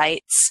 Canada, the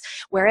States,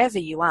 wherever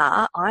you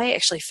are. I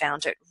actually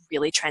found it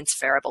really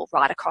transferable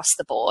right across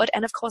the board.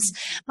 And of course,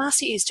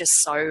 Marcy is just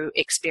so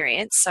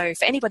experienced. So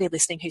for anybody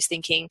listening who's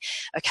thinking,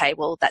 okay,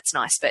 well, that's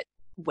nice, but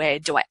where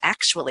do I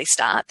actually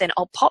start? Then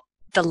I'll pop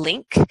the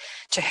link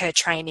to her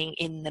training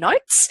in the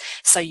notes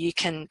so you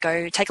can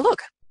go take a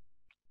look.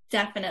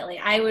 Definitely.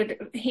 I would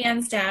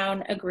hands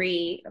down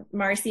agree.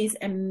 Marcy's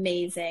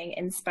amazing,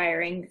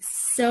 inspiring,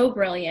 so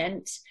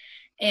brilliant.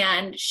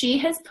 And she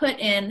has put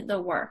in the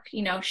work.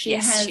 She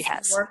has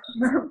worked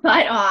her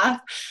butt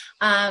off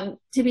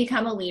to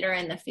become a leader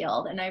in the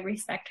field. And I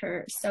respect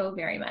her so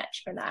very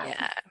much for that.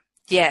 Yeah.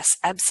 Yes,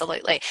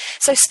 absolutely.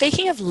 So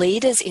speaking of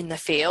leaders in the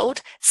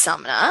field,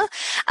 Sumner,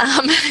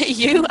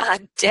 you are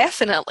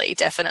definitely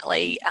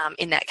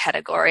in that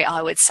category,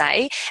 I would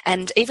say.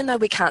 And even though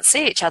we can't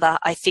see each other,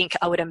 I think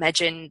I would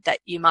imagine that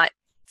you might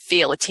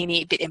feel a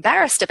teeny bit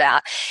embarrassed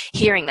about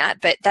hearing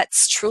that, but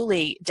that's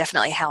truly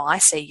definitely how I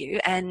see you.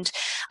 And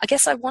I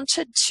guess I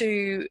wanted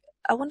you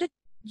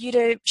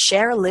to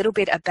share a little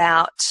bit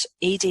about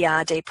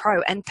EDRD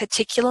Pro, and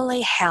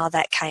particularly how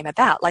that came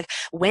about. Like,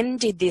 when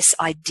did this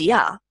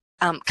idea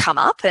come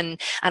up?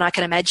 And I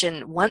can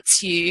imagine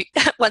once you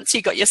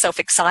got yourself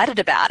excited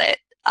about it,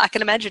 I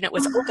can imagine it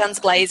was all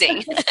guns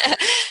blazing.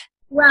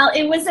 Well,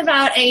 it was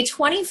about a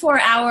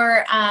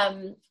 24-hour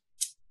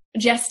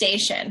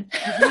gestation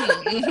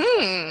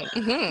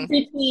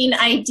between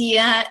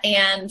idea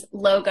and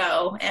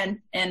logo and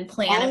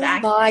plan of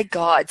action. Oh my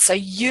God. So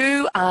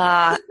you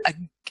are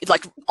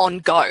like on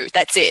go.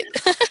 That's it.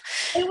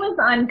 It was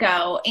on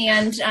go.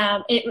 And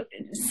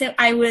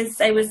I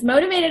was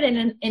motivated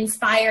and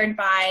inspired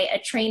by a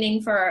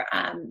training for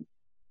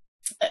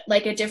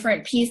like a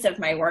different piece of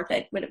my work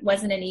that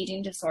wasn't an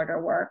eating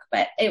disorder work,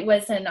 but it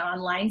was an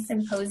online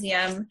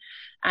symposium.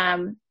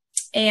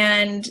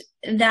 And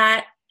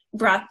that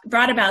brought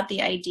about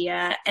the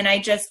idea. And I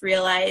just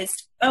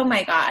realized, oh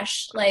my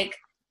gosh, like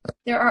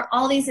there are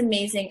all these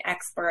amazing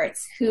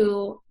experts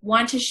who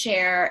want to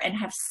share and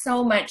have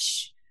so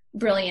much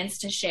brilliance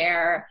to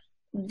share.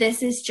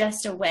 This is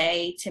just a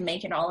way to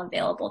make it all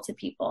available to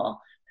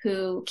people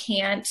who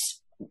can't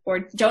or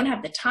don't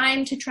have the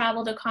time to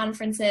travel to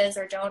conferences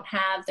or don't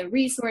have the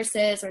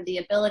resources or the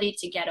ability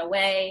to get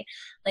away.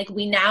 Like,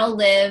 we now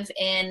live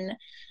in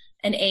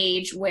an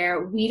age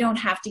where we don't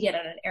have to get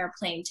on an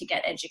airplane to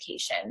get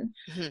education.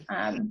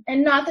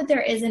 And not that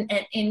there isn't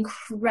an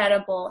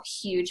incredible,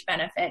 huge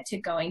benefit to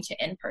going to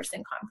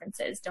in-person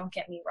conferences. Don't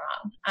get me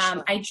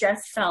wrong. I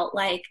just felt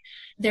like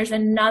there's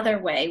another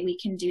way we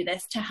can do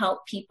this to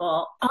help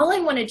people. All I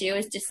want to do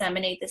is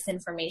disseminate this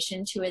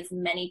information to as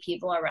many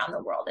people around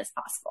the world as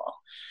possible.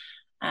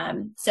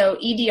 So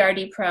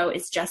EDRD Pro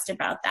is just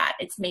about that.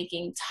 It's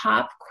making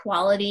top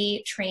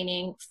quality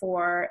training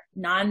for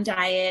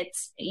non-diet,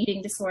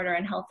 eating disorder,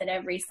 and health at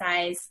every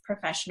size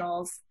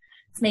professionals.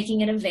 It's making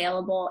it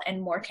available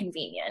and more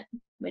convenient,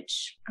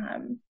 which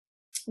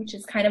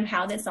is kind of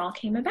how this all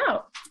came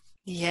about.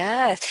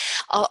 Yeah,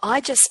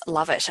 I just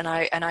love it, and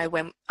I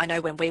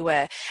know when we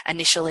were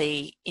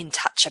initially in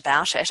touch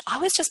about it, I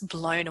was just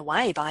blown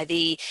away by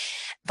the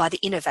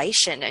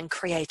innovation and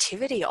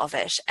creativity of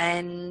it.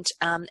 And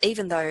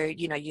even though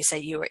you say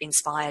you were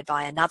inspired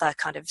by another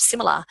kind of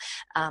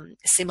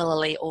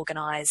similarly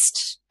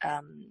organised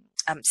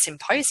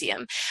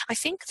symposium, I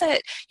think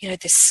that the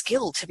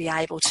skill to be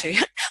able to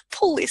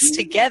pull this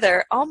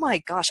together. Oh my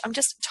gosh, I'm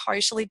just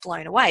totally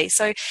blown away.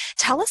 So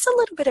tell us a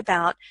little bit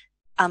about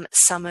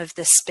some of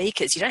the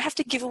speakers? You don't have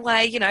to give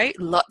away,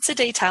 lots of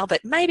detail,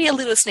 but maybe a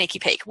little sneaky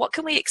peek. What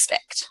can we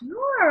expect?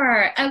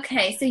 Sure.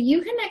 Okay, so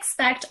you can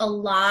expect a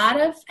lot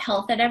of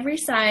health at every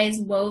size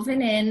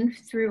woven in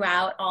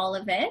throughout all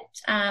of it.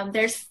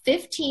 There's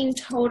 15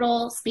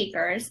 total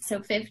speakers,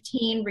 so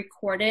 15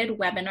 recorded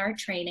webinar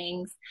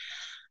trainings.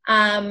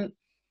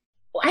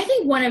 I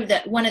think one of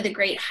the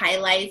great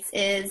highlights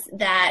is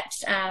that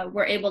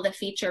we're able to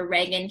feature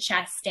Reagan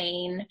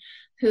Chastain,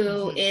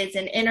 who is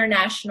an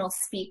international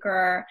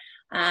speaker,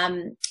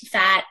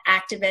 fat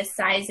activist,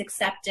 size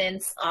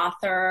acceptance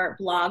author,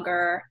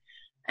 blogger,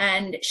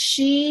 and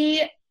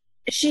she's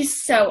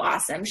so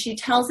awesome. She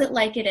tells it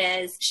like it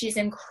is. She's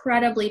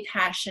incredibly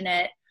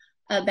passionate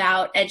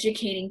about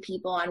educating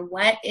people on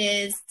what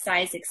is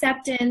size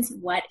acceptance,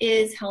 what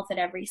is health at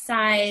every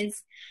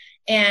size.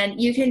 And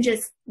you can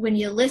just, when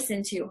you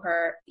listen to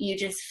her, you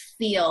just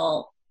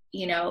feel,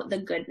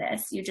 the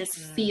goodness. You just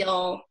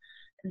feel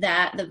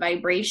that the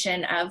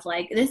vibration of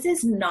like, this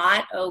is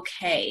not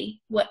okay.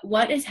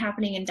 What is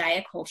happening in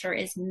diet culture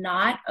is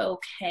not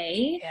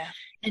okay. Yeah.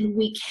 And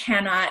we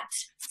cannot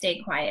stay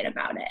quiet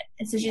about it.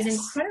 And so she's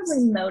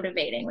incredibly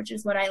motivating, which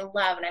is what I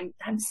love. And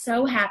I'm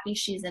so happy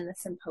she's in the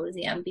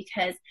symposium,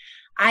 because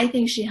I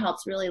think she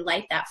helps really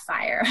light that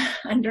fire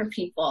under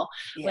people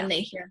when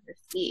they hear her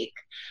speak.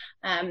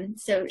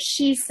 So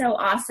she's so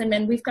awesome.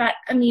 And we've got,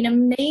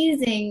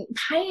 amazing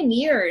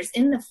pioneers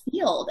in the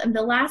field of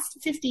the last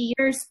 30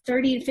 to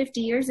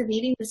 50 years of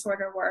eating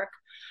disorder work.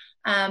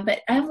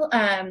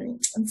 Carolyn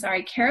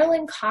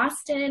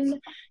Costin,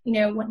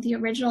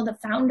 the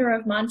founder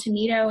of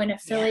Montanito and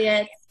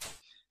affiliates,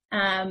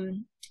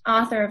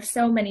 author of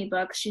so many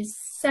books. She's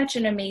such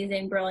an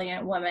amazing,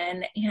 brilliant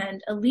woman.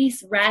 And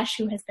Elise Resch,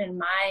 who has been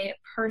my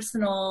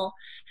personal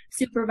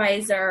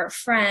supervisor,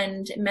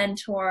 friend,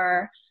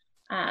 mentor.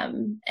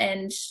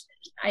 And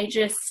I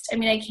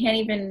can't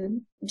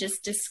even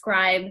just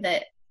describe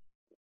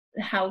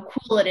how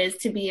cool it is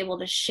to be able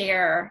to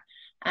share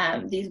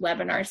these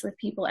webinars with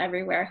people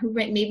everywhere who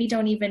maybe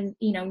don't even,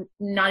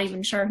 not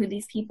even sure who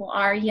these people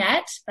are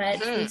yet, but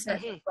we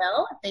certainly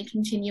will if they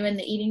continue in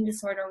the eating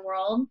disorder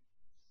world.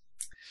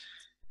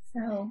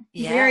 So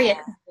very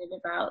excited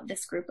about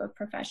this group of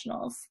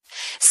professionals.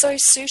 So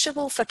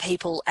suitable for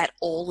people at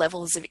all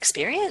levels of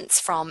experience,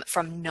 from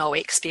no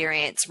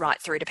experience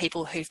right through to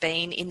people who've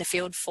been in the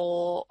field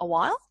for a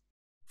while?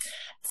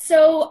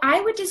 So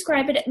I would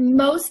describe it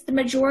the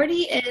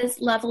majority is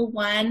level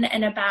 1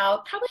 and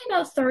probably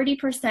about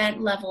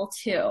 30% level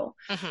 2.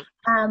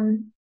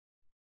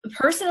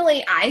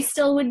 Personally, I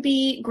still would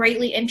be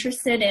greatly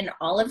interested in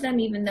all of them,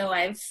 even though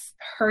I've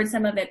heard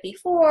some of it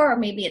before, or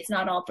maybe it's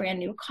not all brand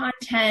new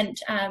content.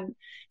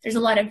 There's a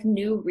lot of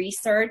new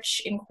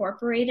research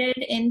incorporated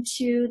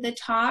into the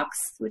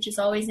talks, which is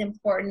always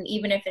important,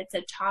 even if it's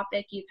a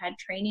topic you've had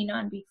training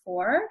on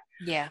before.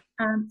 Yeah.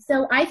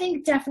 So I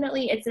think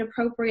definitely it's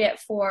appropriate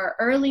for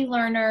early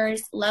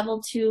learners,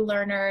 level 2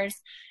 learners,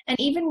 and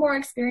even more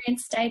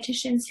experienced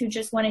dietitians who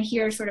just want to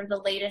hear sort of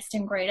the latest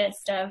and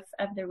greatest of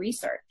the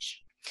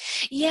research.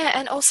 Yeah,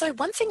 and also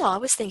one thing I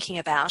was thinking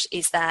about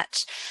is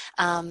that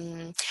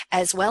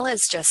as well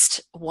as just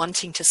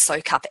wanting to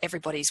soak up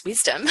everybody's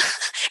wisdom,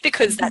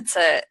 because that's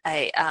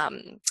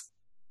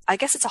I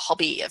guess it's a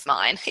hobby of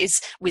mine,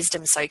 is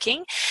wisdom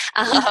soaking.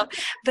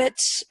 But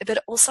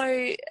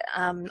also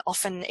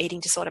often eating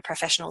disorder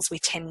professionals, we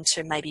tend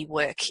to maybe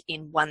work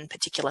in one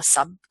particular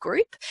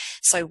subgroup.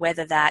 So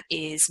whether that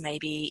is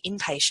maybe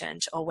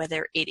inpatient, or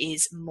whether it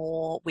is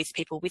more with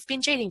people with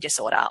binge eating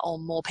disorder, or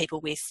more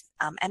people with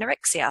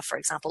anorexia, for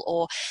example,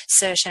 or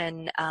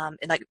certain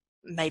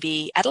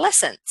maybe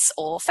adolescents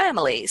or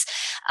families.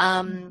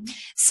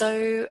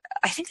 So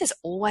I think there's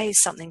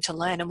always something to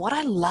learn. And what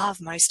I love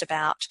most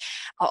about,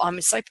 I'm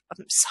so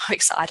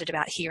excited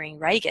about hearing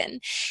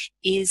Reagan,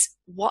 is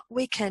what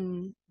we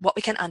can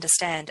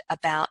understand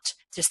about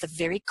just the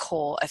very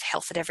core of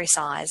health at every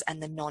size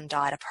and the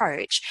non-diet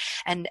approach,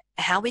 and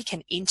how we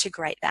can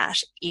integrate that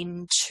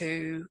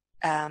into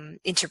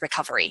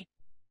recovery.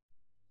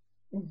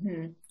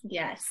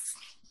 Yes.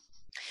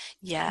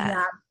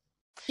 Yeah.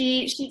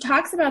 She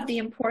talks about the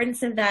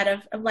importance of that,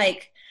 of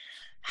like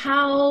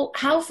how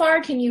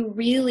far can you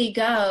really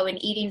go in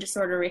eating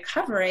disorder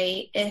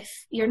recovery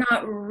if you're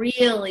not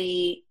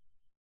really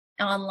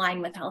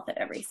online with health at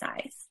every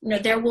size.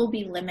 There will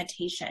be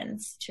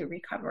limitations to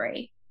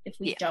recovery if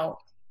we don't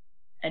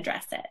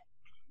address it.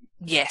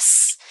 Yes,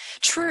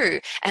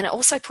 true. And it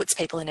also puts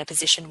people in a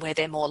position where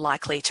they're more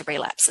likely to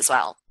relapse as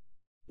well.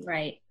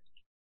 Right.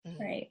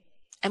 Right.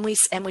 And we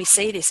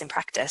see this in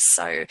practice.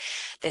 So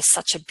there's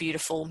such a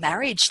beautiful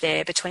marriage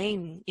there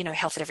between,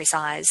 health at every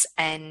size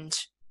and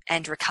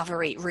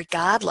recovery,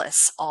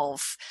 regardless of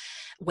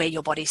where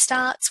your body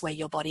starts, where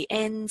your body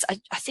ends.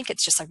 I think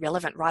it's just so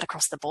relevant right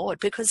across the board,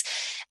 because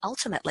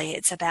ultimately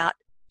it's about,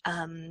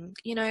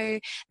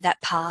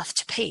 that path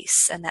to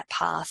peace and that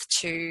path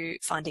to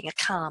finding a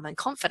calm and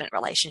confident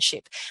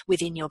relationship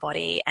within your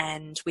body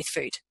and with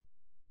food.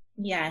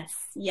 Yes.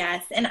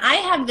 And I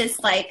have this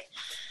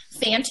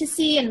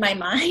fantasy in my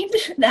mind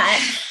that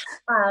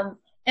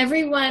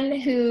everyone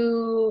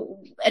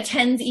who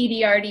attends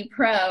EDRD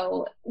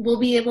Pro will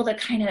be able to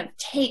kind of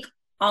take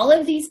all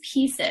of these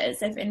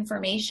pieces of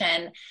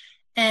information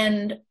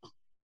and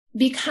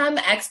become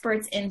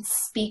experts in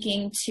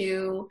speaking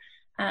to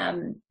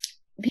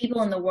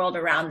people in the world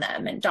around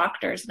them, and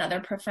doctors and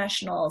other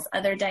professionals,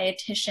 other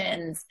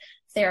dietitians,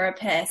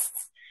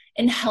 therapists,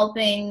 in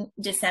helping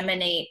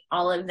disseminate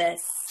all of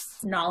this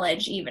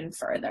knowledge even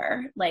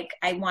further. Like,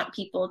 I want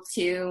people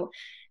to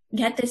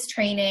get this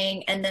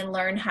training and then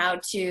learn how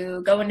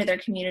to go into their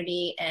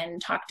community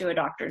and talk to a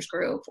doctor's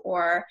group,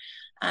 or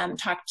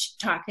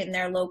talk in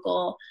their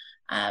local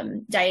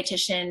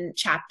dietitian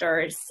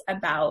chapters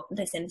about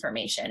this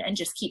information, and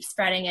just keep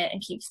spreading it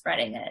and keep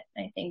spreading it.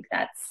 I think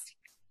that's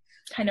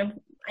kind of,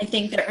 I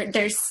think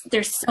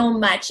there's so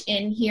much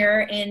in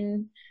here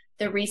in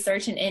the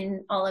research and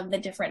in all of the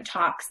different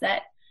talks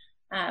that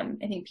I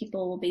think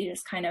people will be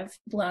just kind of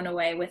blown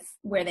away with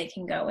where they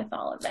can go with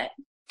all of it.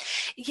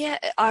 Yeah,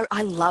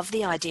 I love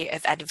the idea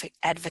of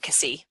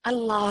advocacy. I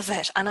love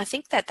it. And I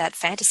think that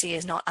fantasy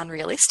is not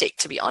unrealistic,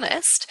 to be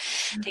honest.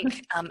 I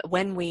think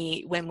when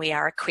we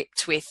are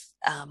equipped with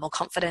more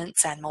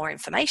confidence and more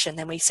information,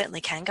 then we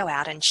certainly can go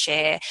out and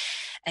share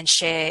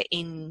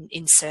in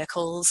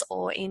circles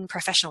or in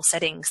professional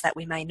settings that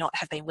we may not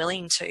have been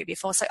willing to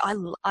before. So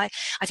I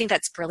think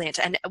that's brilliant.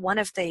 And one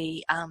of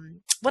the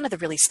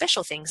really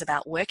special things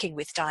about working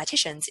with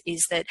dietitians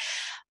is that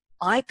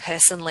I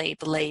personally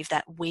believe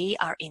that we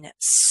are in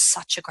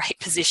such a great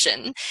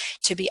position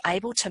to be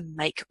able to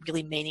make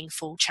really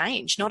meaningful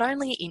change, not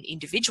only in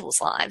individuals'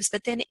 lives,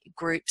 but then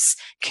groups,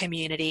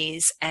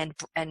 communities, and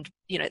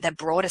that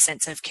broader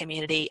sense of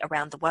community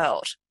around the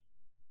world.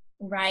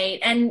 Right.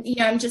 And,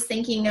 I'm just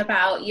thinking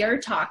about your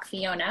talk,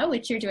 Fiona,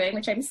 which you're doing,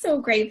 which I'm so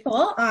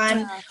grateful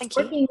on,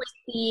 working with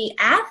the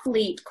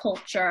athlete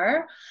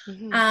culture,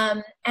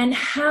 and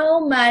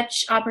how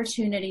much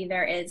opportunity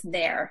there is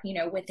there,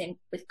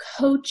 with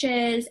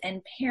coaches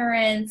and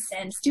parents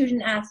and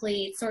student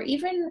athletes, or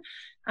even,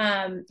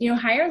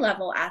 higher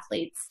level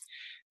athletes,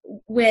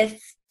 with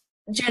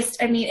just,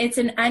 it's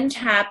an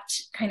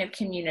untapped kind of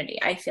community.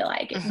 I feel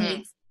like it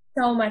needs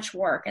so much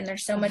work, and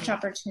there's so much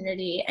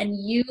opportunity, and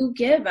you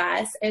give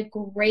us a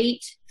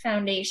great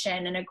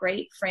foundation and a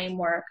great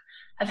framework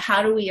of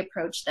how do we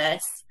approach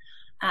this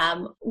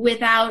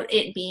without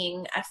it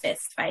being a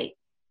fist fight.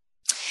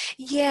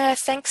 Yeah,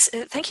 thanks.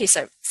 Thank you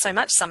so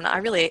much, Sumner. I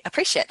really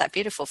appreciate that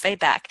beautiful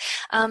feedback.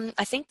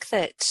 I think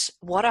that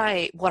what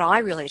I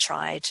really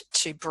tried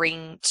to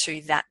bring to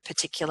that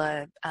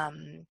particular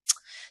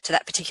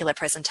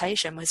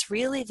presentation was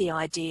really the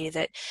idea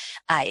that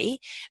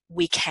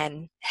we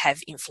can have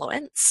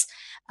influence,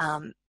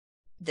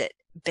 that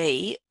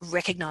B,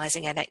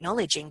 recognizing and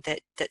acknowledging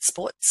that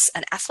sports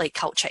and athlete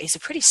culture is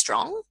pretty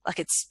strong,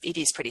 it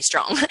is pretty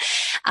strong,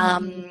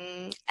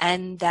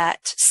 and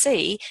that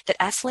C,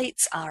 that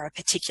athletes are a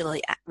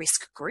particularly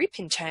at-risk group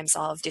in terms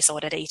of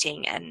disordered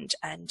eating and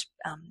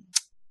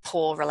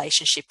poor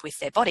relationship with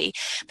their body,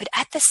 but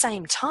at the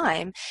same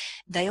time,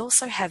 they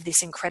also have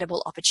this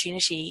incredible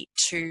opportunity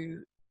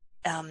to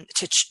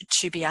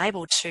be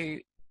able to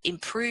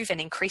improve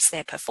and increase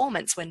their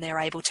performance when they're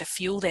able to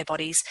fuel their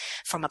bodies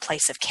from a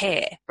place of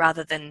care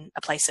rather than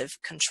a place of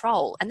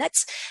control. And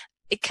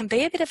it can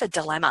be a bit of a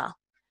dilemma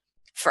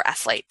for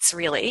athletes,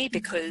 really,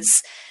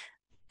 because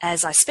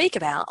as I speak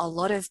about, a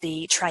lot of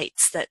the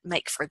traits that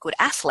make for a good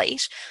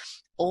athlete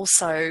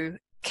also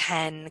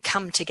can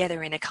come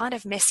together in a kind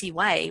of messy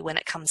way when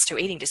it comes to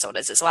eating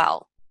disorders as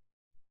well.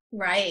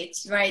 Right.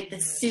 The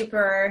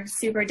super,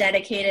 super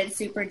dedicated,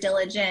 super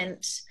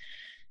diligent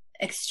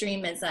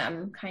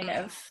extremism kind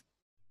of.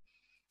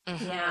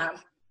 Yeah.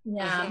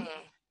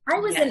 I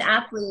was an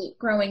athlete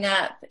growing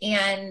up,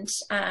 and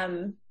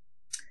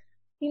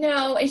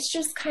it's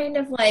just kind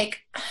of like,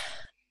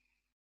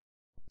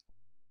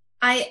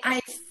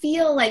 I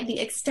feel like the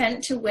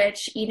extent to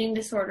which eating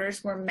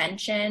disorders were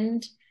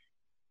mentioned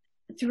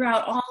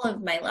throughout all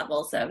of my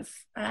levels of,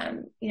 I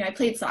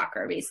played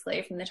soccer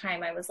basically from the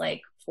time I was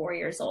like 4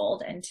 years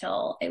old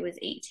until I was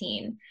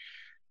 18,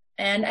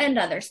 and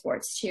other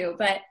sports too.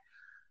 But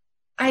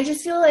I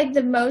just feel like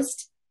the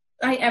most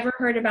I ever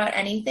heard about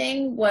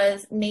anything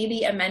was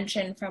maybe a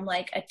mention from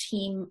like a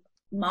team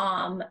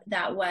mom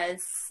that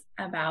was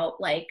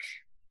about like,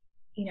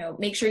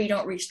 make sure you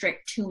don't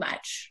restrict too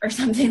much or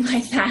something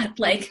like that.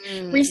 Like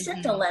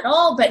restrict a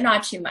little, but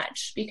not too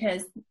much,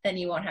 because then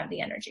you won't have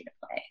the energy to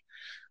play.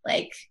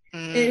 Like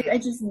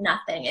it's just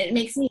nothing. It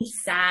makes me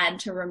sad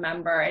to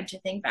remember and to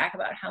think back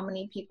about how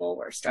many people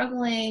were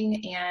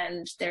struggling,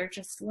 and there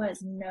just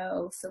was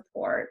no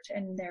support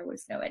and there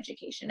was no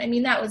education.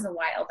 That was a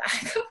while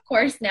back. Of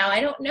course, now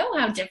I don't know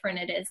how different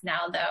it is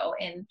now, though,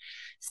 in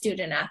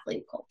student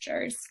athlete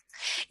cultures.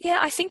 Yeah,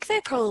 I think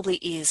there probably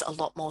is a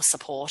lot more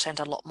support and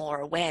a lot more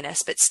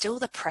awareness, but still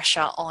the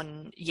pressure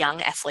on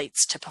young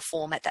athletes to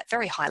perform at that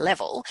very high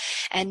level,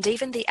 and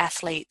even the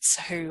athletes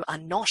who are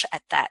not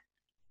at that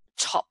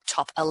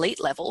top elite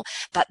level,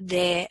 but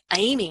they're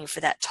aiming for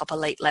that top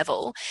elite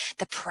level,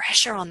 the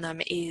pressure on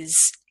them is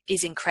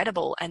is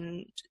incredible.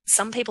 And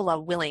some people are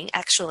willing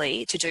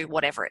actually to do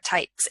whatever it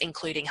takes,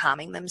 including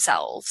harming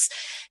themselves,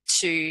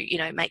 to, you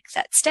know, make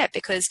that step.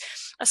 Because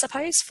I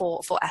suppose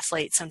for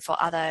athletes and for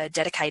other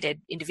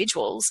dedicated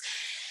individuals,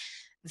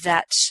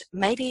 that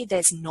maybe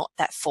there's not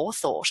that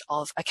forethought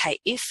of, okay,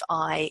 if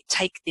I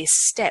take this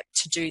step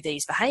to do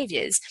these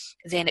behaviours,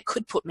 then it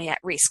could put me at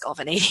risk of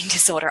an eating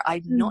disorder.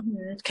 I'm not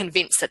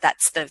convinced that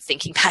that's the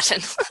thinking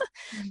pattern.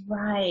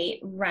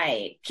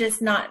 Right.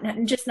 Just not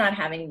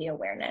having the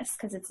awareness,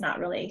 because it's not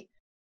really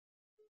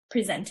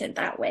presented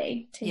that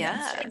way to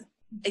youngsters.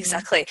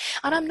 Exactly.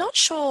 And I'm not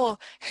sure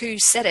who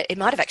said it. It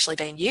might have actually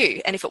been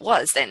you. And if it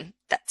was, then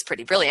that's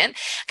pretty brilliant.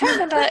 I can't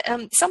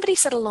remember. Somebody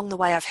said along the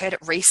way, I've heard it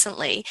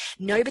recently,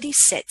 nobody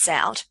sets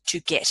out to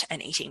get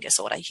an eating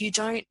disorder. You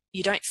don't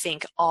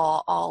think,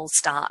 oh, I'll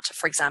start,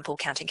 for example,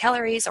 counting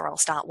calories, or I'll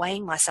start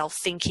weighing myself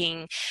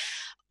thinking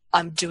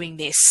I'm doing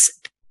this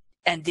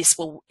and this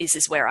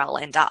is where I'll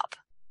end up.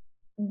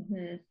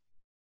 Mm-hmm.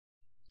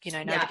 You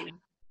know,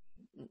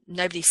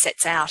 nobody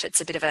sets out. It's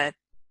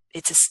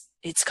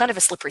it's kind of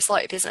a slippery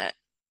slope, isn't it?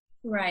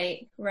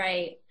 Right.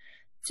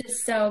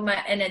 Just so much.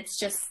 And it's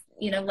just,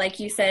 you know, like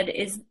you said,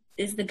 is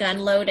the gun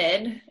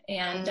loaded,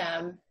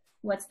 and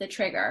what's the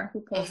trigger? Who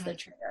pulls the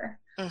trigger?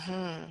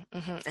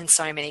 And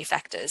so many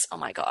factors. Oh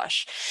my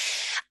gosh.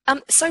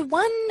 So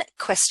one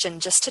question,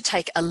 just to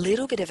take a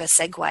little bit of a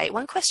segue,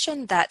 one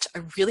question that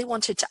I really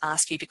wanted to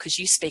ask you, because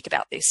you speak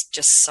about this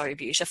just so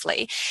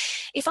beautifully.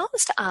 If I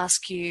was to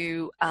ask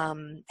you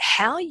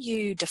how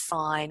you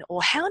define,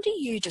 or how do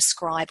you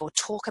describe or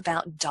talk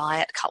about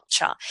diet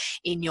culture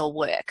in your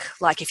work?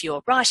 Like if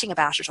you're writing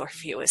about it, or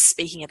if you were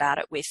speaking about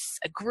it with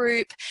a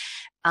group,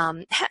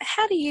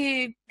 how do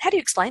you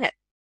explain it?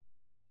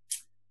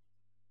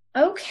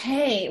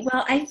 Okay.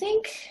 Well, I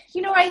think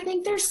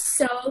there's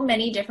so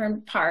many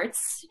different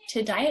parts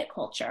to diet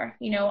culture.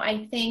 You know,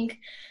 I think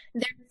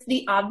there's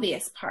the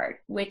obvious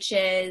part, which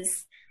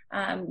is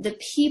the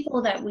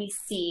people that we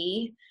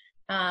see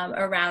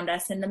around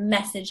us, and the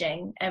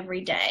messaging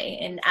every day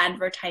in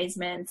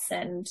advertisements,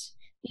 and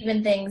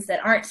even things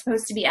that aren't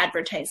supposed to be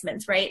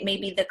advertisements, right?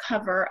 Maybe the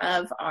cover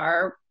of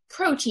our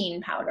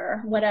protein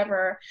powder,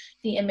 whatever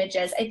the image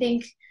is. I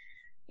think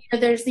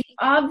there's the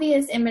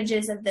obvious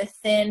images of the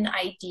thin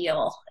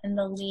ideal and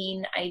the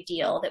lean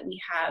ideal that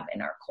we have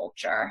in our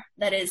culture,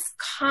 that is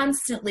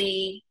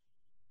constantly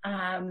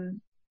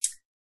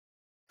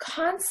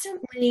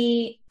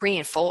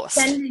reinforced.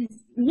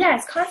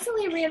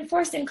 Constantly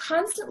reinforced, and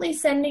constantly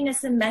sending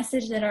us a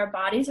message that our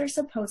bodies are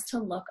supposed to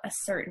look a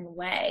certain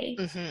way.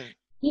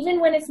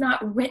 Even when it's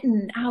not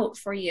written out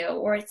for you,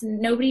 or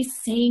nobody's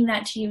saying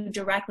that to you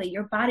directly.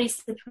 Your body's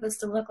supposed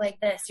to look like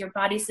this. Your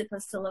body's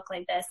supposed to look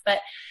like this. But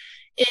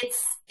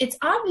it's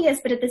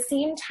obvious, but at the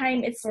same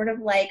time, it's sort of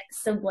like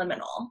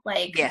subliminal.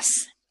 Like,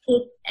 yes,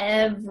 it's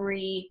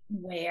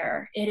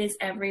everywhere. It is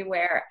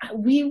everywhere.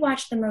 We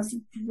watched the most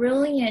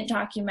brilliant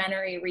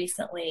documentary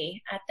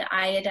recently at the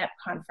IADEP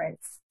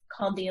conference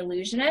called The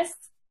Illusionist.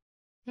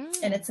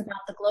 And it's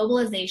about the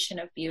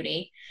globalization of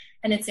beauty.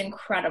 And it's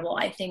incredible.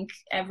 I think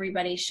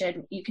everybody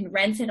you can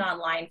rent it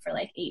online for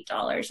like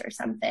 $8 or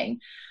something.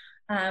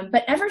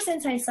 But ever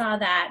since I saw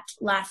that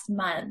last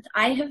month,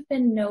 I have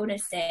been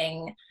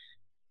noticing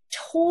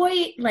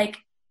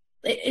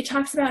it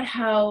talks about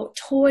how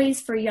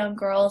toys for young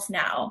girls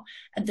now,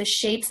 the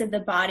shapes of the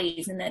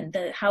bodies, and then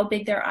how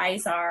big their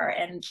eyes are,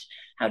 and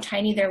how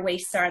tiny their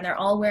waists are, and they're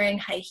all wearing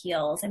high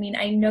heels. I mean,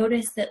 I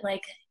noticed that,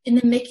 like, in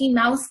the Mickey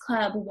Mouse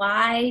Club,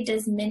 why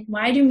do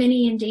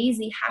Minnie and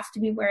Daisy have to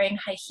be wearing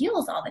high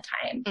heels all the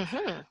time?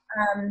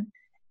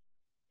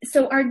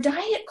 So our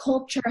diet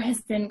culture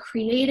has been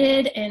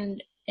created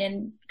and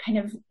kind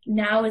of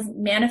now is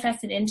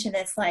manifested into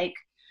this, like,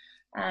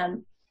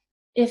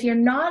 if you're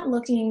not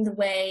looking in the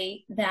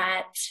way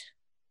that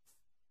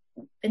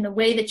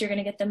you're going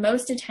to get the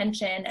most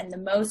attention and the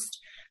most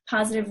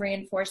positive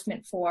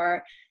reinforcement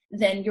for,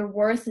 then your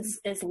worth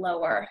is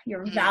lower.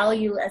 Your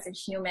value as a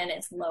human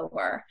is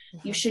lower.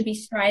 You should be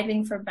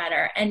striving for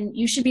better, and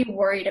you should be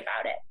worried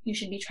about it. You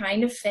should be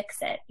trying to fix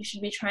it. You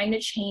should be trying to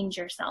change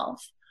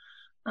yourself.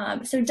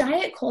 So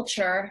diet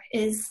culture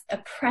is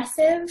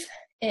oppressive.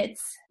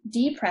 It's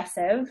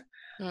depressive.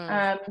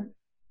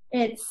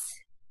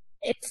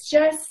 It's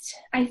just,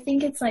 I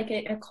think it's like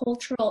a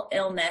cultural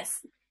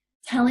illness,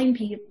 telling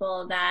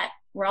people that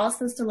we're all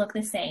supposed to look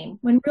the same,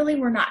 when really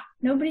we're not.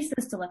 Nobody's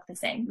supposed to look the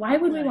same. Why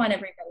would we want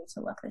everybody to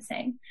look the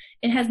same?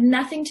 It has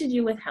nothing to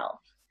do with health.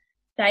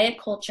 Diet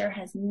culture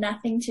has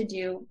nothing to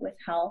do with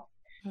health.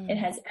 It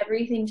has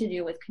everything to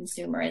do with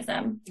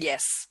consumerism.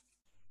 Yes.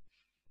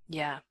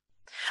 Yeah.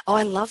 Oh,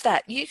 I love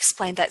that. You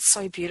explained that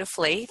so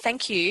beautifully.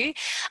 Thank you.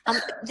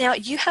 Now,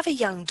 you have a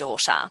young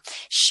daughter.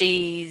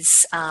 She's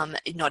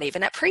not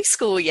even at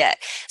preschool yet.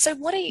 So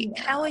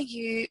how are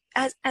you,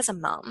 as a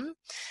mum,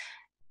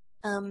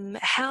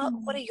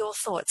 What are your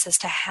thoughts as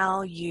to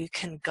how you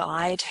can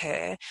guide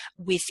her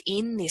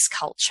within this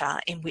culture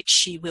in which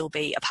she will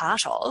be a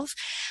part of?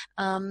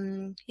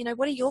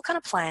 What are your kind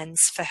of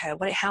plans for her?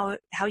 How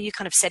are you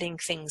kind of setting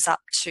things up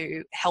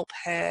to help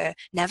her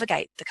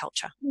navigate the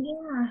culture?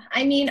 Yeah,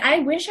 I mean, I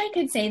wish I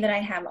could say that I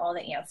have all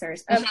the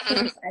answers. Of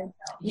course I don't.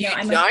 You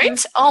I'm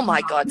don't? Oh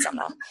my God,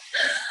 Sumner.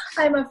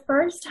 I'm a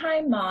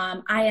first-time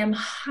mom. I am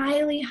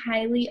highly,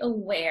 highly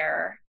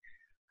aware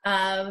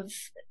of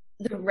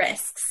the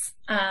risks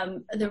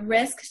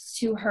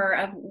to her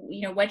of,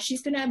 what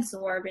she's going to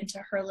absorb into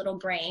her little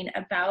brain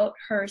about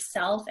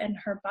herself and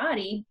her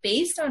body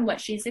based on what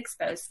she's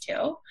exposed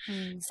to.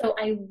 So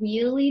I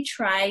really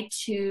try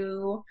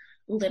to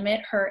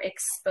limit her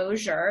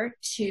exposure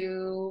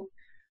to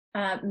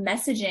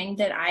messaging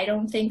that I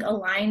don't think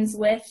aligns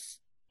with,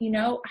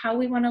 how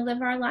we want to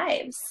live our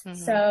lives.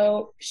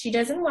 So she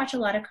doesn't watch a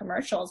lot of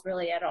commercials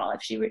really at all.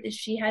 If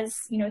she has,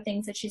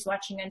 things that she's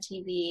watching on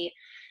TV,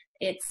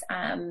 it's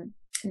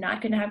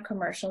not going to have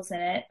commercials in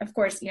it. Of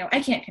course,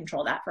 I can't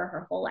control that for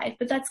her whole life,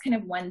 but that's kind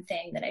of one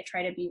thing that I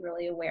try to be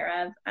really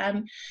aware of.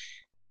 And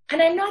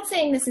I'm not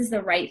saying this is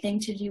the right thing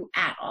to do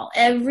at all.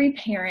 Every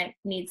parent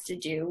needs to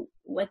do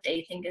what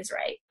they think is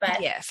right.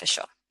 But yeah, for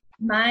sure.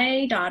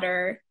 My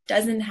daughter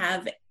doesn't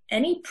have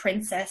any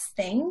princess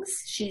things.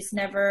 She's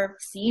never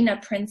seen a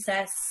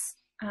princess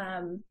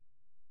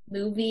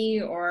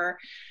movie or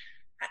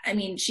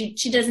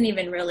she doesn't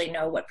even really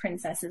know what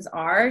princesses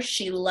are.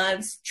 She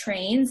loves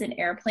trains and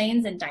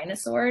airplanes and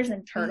dinosaurs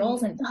and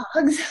turtles and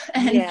dogs.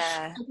 And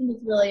I think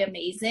it's really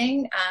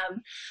amazing.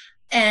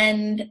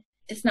 And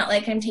it's not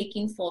like I'm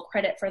taking full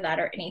credit for that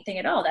or anything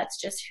at all. That's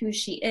just who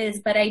she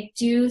is. But I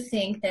do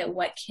think that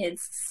what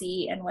kids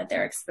see and what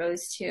they're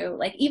exposed to,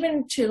 like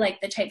even to like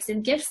the types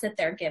of gifts that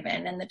they're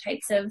given and the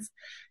types of,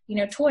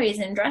 toys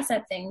and dress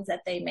up things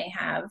that they may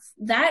have,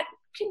 that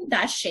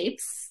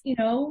shapes,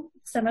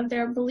 some of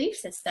their belief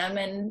system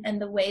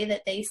and the way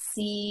that they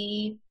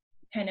see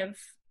kind of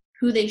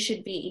who they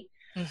should be.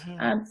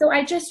 So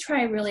I just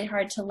try really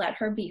hard to let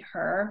her be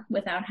her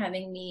without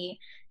having me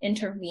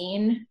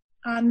intervene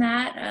on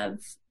that of,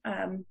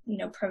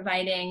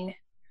 providing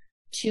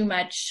too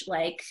much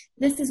like,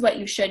 this is what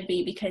you should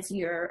be because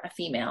you're a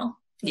female.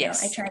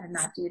 I try to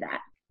not do that.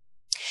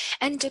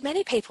 And do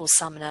many people,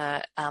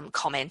 Sumner,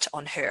 comment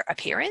on her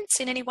appearance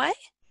in any way?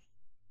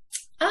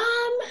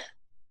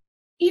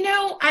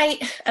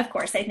 Of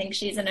course, I think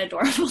she's an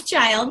adorable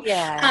child.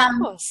 Yeah,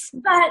 of course.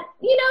 But,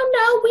 no,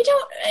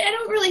 I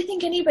don't really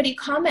think anybody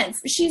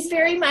comments. She's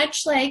very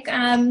much like,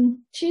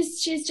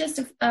 she's just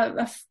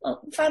a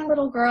fun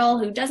little girl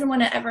who doesn't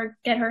want to ever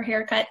get her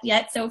hair cut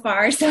yet so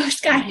far. So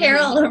she's got hair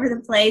all over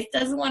the place,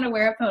 doesn't want to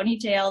wear a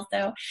ponytail.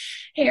 So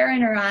hair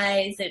in her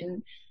eyes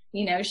and,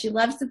 she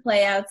loves to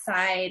play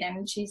outside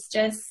and she's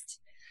just,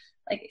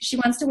 like she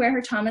wants to wear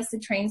her Thomas the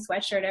Train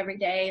sweatshirt every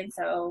day. And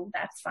so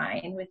that's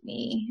fine with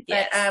me.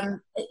 Yes. But,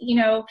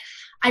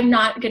 I'm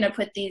not going to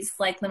put these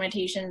like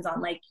limitations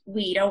on like,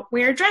 we don't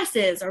wear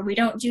dresses or we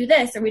don't do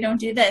this or we don't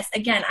do this.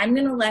 Again, I'm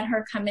going to let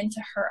her come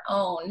into her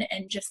own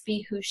and just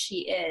be who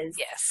she is.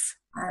 Yes.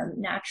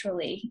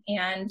 Naturally.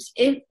 And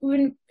if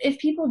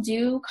people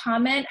do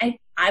comment,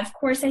 of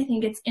course, I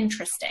think it's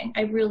interesting.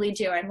 I really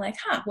do. I'm like,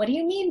 what do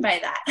you mean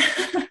by that?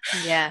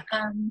 Yeah.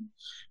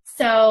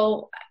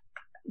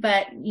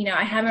 But,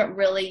 I haven't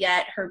really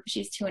yet,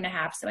 she's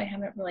 2.5, so I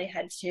haven't really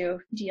had to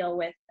deal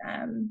with,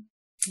 concerns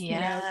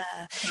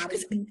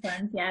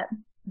yet.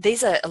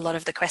 These are a lot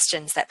of the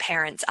questions that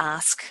parents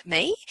ask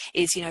me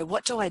is,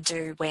 what do I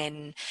do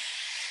when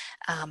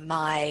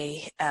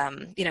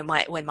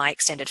when my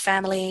extended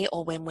family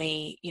or when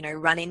we,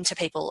 run into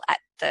people at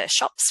the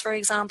shops, for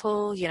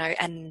example,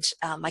 and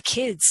my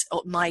kids,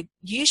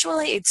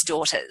 usually it's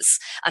daughters,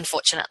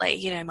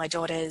 unfortunately, my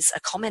daughters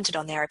are commented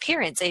on their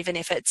appearance, even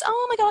if it's,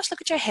 oh my gosh,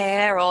 look at your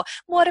hair, or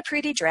what a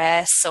pretty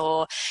dress,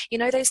 or,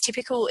 those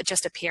typical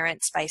just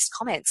appearance-based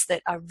comments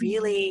that are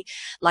really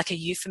like a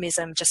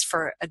euphemism just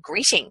for a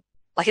greeting.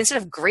 Like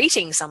instead of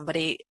greeting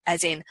somebody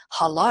as in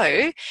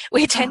hello,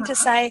 we tend to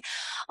say,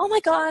 oh my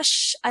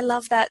gosh, I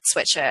love that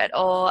sweatshirt,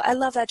 or I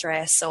love that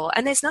dress,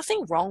 and there's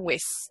nothing wrong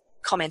with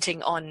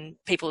commenting on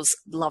people's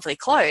lovely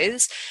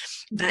clothes,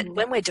 but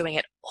when we're doing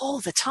it all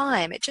the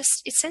time, it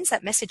sends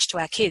that message to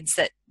our kids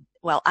that,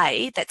 well,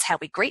 A, that's how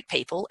we greet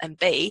people, and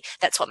B,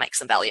 that's what makes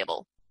them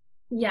valuable.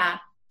 Yeah,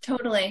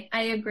 totally.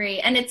 I agree.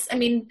 And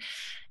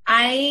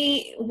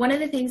one of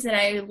the things that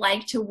I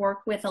like to work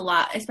with a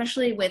lot,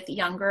 especially with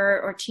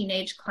younger or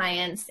teenage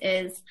clients,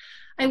 is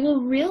I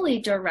will really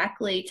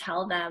directly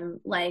tell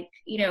them, like,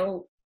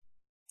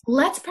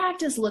 let's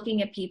practice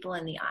looking at people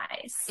in the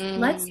eyes.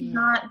 Let's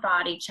not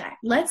body check.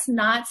 Let's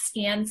not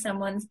scan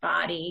someone's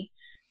body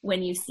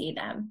when you see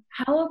them.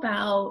 How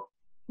about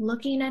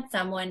looking at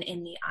someone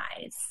in the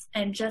eyes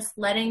and just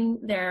letting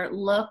their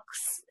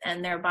looks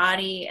and their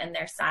body and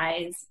their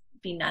size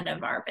be none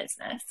of our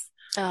business?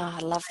 Oh,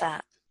 I love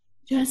that.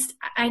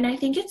 And I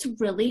think it's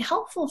really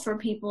helpful for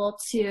people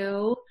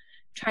to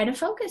try to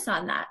focus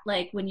on that.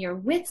 Like when you're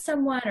with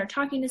someone or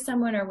talking to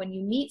someone or when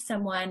you meet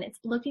someone, it's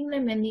looking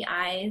them in the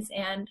eyes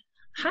and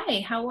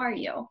hi, how are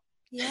you?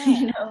 Yeah.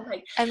 You know,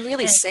 like, And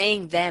really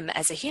seeing them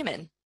as a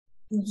human.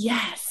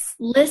 yes,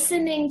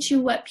 listening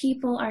to what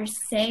people are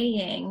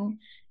saying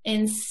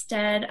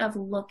instead of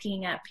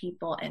looking at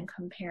people and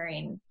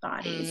comparing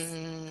bodies.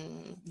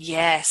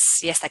 Yes,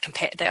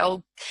 they're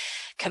all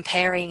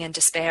comparing and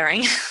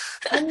despairing.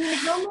 I mean,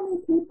 how many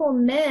people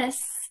miss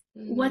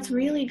what's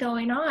really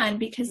going on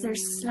because they're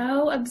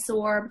so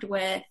absorbed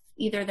with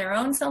either their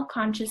own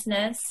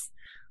self-consciousness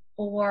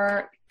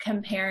or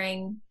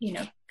comparing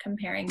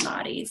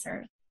bodies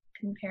or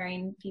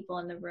comparing people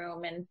in the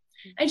room. And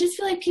I just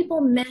feel like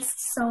people miss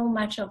so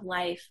much of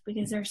life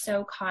because they're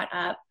so caught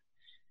up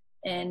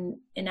in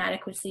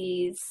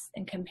inadequacies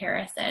and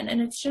comparison.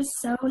 And it's just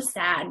so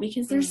sad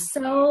because there's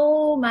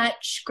so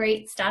much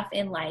great stuff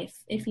in life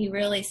if you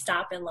really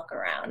stop and look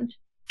around.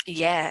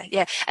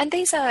 Yeah. And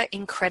these are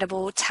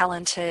incredible,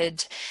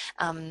 talented,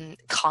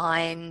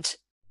 kind,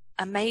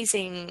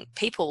 amazing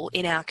people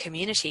in our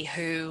community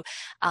who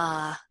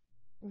are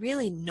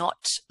really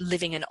not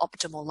living an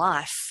optimal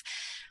life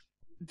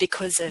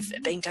because of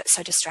being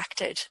so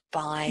distracted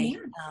by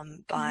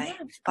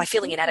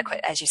feeling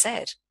inadequate, as you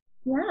said.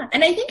 Yeah.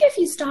 And I think if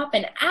you stop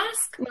and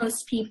ask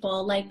most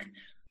people, like,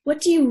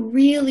 what do you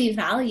really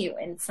value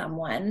in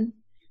someone?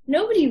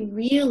 Nobody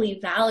really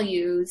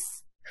values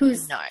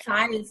whose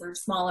thighs are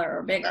smaller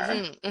or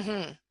bigger.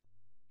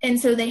 And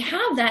so they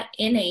have that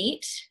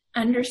innate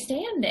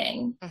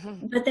understanding,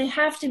 but they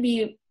have to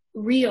be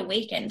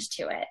reawakened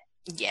to it.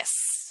 Yes,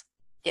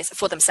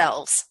 for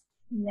themselves.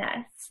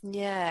 Yes.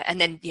 Yeah,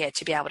 and then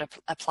to be able to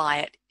apply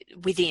it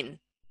within,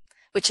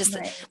 which is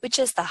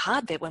the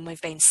hard bit when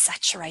we've been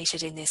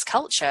saturated in this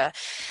culture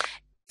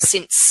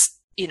since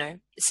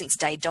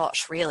day dot,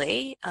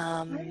 really.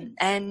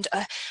 And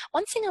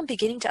one thing I'm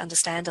beginning to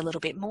understand a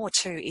little bit more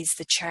too is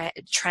the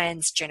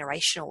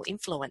transgenerational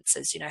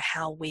influences,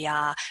 how we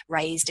are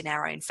raised in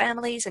our own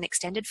families and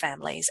extended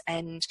families.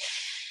 And,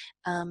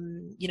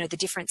 the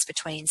difference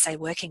between, say,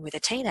 working with a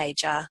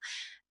teenager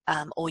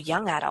or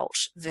young adult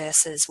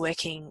versus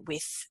working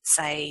with,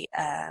 say,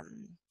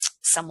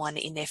 someone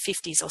in their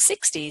 50s or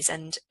 60s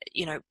and,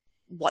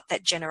 what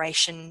that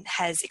generation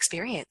has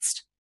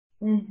experienced.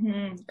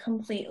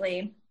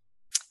 Completely.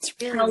 It's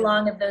really how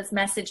long have those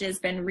messages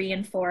been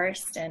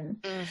reinforced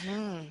and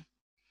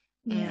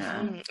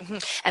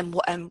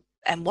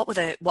and what were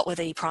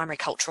the primary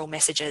cultural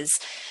messages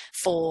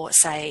for,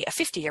 say, a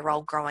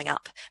 50-year-old growing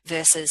up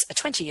versus a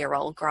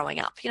 20-year-old growing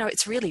up?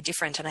 It's really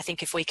different. And I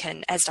think if we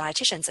can, as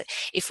dietitians,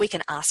 if we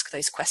can ask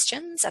those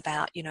questions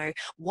about,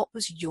 what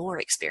was your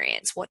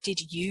experience? What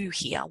did you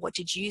hear? What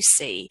did you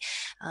see?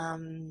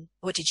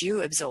 What did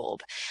you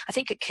absorb? I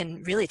think it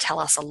can really tell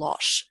us a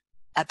lot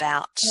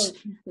about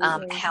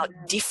how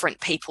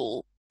different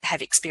people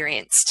have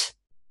experienced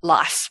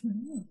life.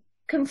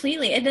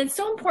 Completely. And it's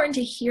so important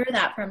to hear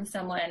that from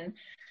someone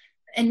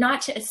and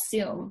not to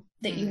assume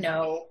that you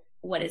know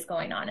what is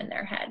going on in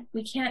their head.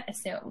 We can't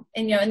assume.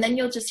 And and then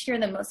you'll just hear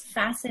the most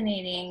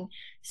fascinating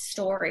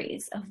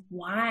stories of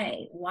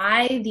why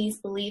these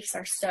beliefs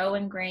are so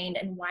ingrained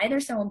and why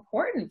they're so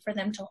important for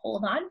them to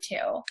hold on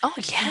to. Oh,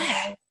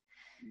 yeah.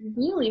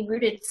 Really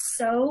rooted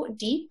so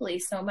deeply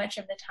so much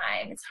of the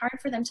time. It's hard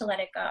for them to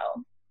let it go.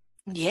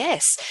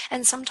 Yes.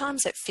 And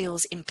sometimes it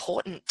feels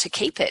important to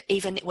keep it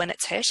even when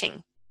it's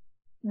hurting.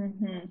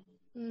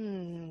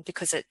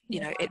 Because it,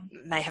 it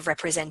may have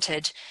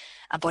represented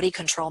body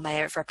control, may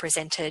have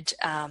represented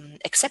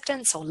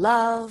acceptance or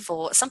love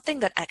or something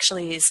that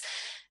actually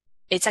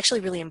it's actually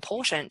really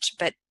important,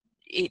 but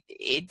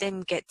it then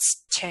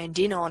gets turned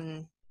in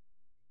on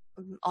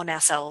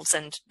ourselves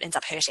and ends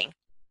up hurting.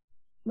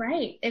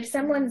 Right. If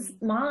someone's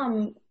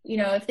mom,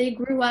 if they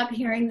grew up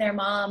hearing their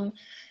mom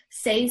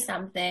say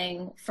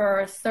something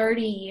for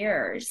 30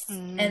 years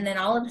and then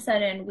all of a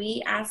sudden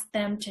we ask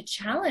them to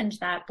challenge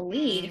that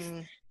belief,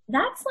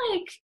 that's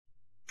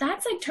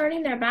like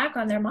turning their back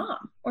on their mom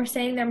or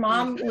saying their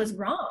mom was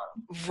wrong.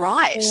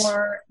 Right.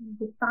 Or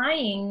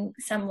defying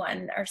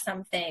someone or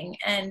something.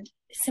 And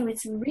so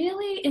it's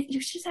really, you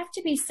just have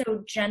to be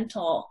so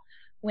gentle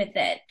with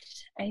it,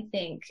 I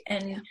think.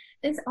 And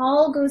this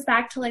all goes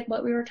back to like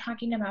what we were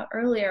talking about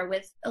earlier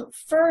with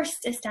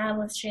first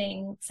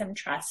establishing some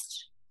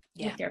trust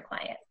with your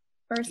client.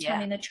 First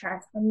having the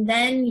trust, and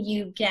then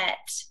you get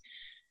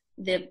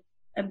the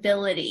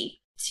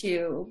ability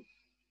to,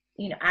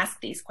 ask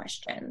these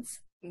questions.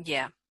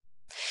 Yeah.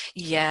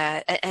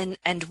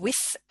 And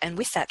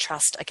with that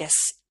trust, I guess,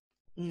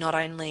 not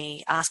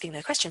only asking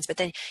the questions, but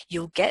then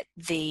you'll get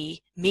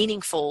the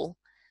meaningful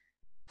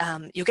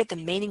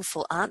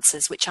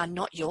answers, which are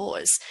not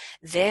yours.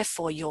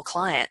 Therefore, your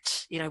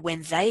client,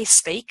 when they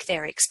speak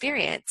their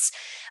experience,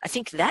 I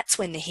think that's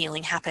when the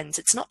healing happens.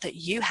 It's not that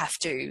you have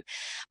to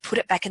put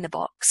it back in the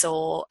box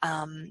or,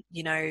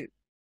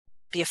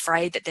 be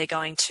afraid that they're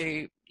going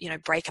to,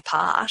 break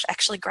apart.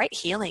 Actually, great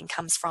healing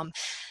comes from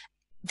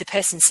the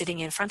person sitting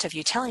in front of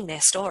you telling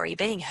their story,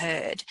 being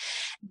heard,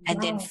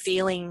 and then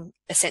feeling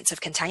a sense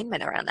of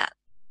containment around that.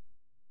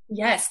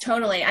 Yes,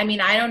 totally. I mean,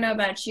 I don't know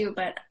about you,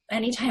 but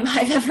anytime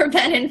I've ever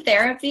been in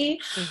therapy,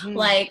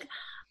 like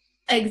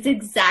It's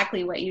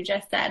exactly what you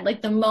just said.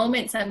 Like the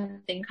moment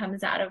something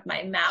comes out of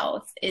my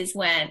mouth is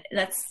when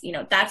that's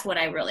what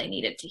I really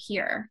needed to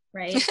hear,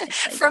 right? Like,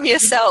 from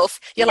yourself.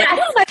 You're like, why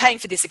am I paying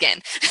for this again?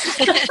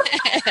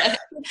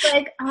 It's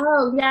like,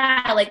 oh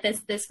yeah, like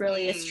this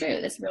really is true.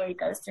 This really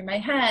goes through my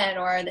head,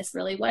 or this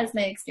really was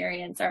my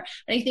experience. Or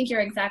I think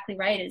you're exactly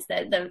right, is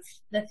that the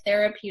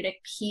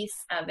therapeutic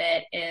piece of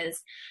it is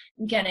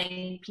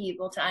getting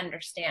people to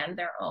understand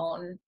their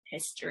own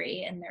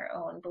history and their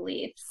own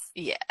beliefs.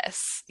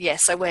 Yes.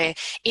 So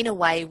in a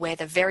way, we're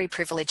the very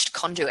privileged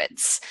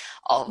conduits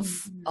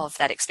of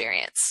that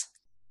experience.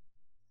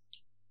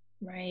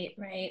 Right.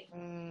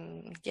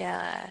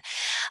 Yeah.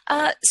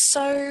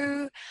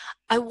 So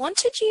I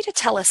wanted you to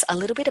tell us a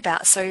little bit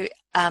about,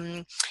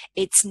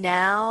 it's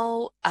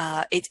now,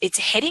 it's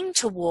heading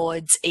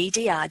towards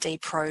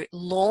EDRD Pro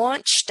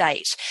launch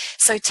date.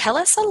 So tell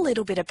us a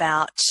little bit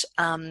about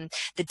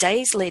the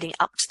days leading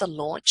up to the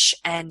launch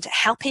and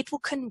how people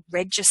can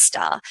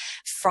register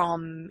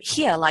from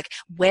here. Like,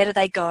 where do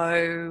they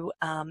go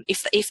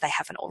if they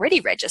haven't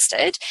already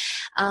registered,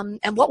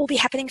 and what will be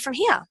happening from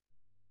here?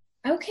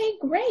 Okay,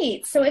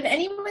 great. So if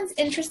anyone's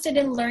interested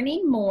in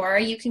learning more,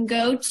 you can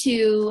go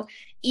to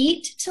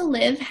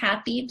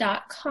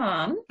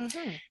eattolivehappy.com.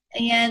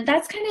 And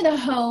that's kind of the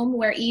home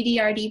where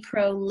EDRD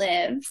Pro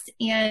lives.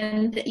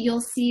 And you'll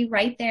see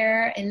right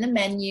there in the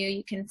menu,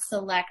 you can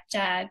select,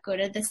 go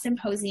to the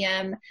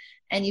symposium,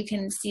 and you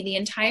can see the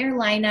entire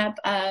lineup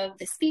of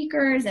the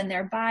speakers and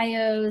their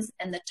bios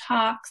and the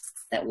talks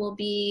that will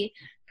be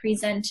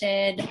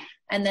presented.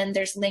 And then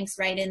there's links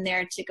right in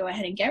there to go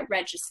ahead and get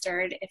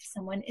registered if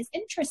someone is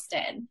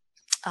interested.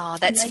 Oh,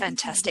 that's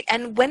fantastic.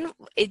 And when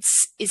is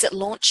it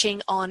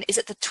launching on, is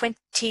it the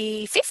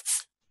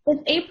 25th?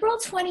 It's April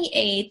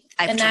 28th,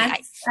 and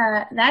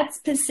that's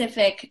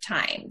Pacific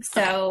time.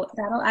 So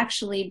that'll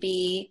actually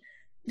be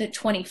the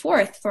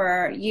 24th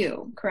for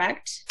you,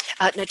 correct?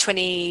 No,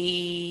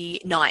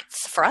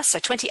 29th for us. So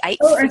 28th.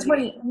 Oh, or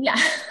 20,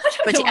 yeah.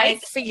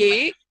 28th for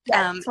you,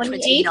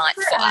 29th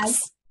for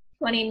us.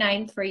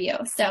 29th for you.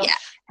 So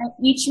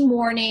each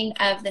morning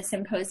of the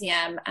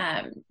symposium,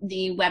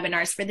 the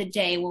webinars for the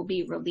day will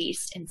be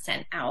released and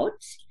sent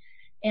out.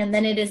 And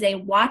then it is a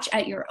watch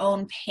at your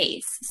own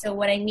pace. So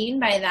what I mean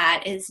by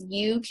that is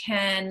you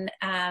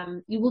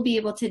will be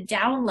able to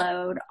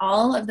download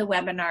all of the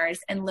webinars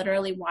and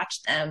literally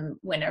watch them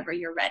whenever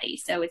you're ready.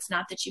 So it's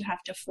not that you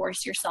have to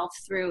force yourself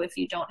through if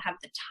you don't have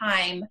the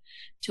time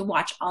to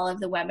watch all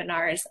of the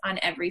webinars on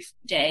every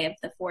day of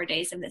the 4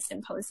 days of the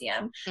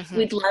symposium.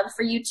 We'd love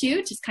for you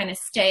to just kind of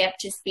stay up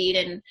to speed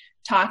and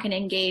talk and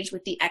engage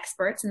with the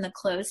experts in the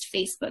closed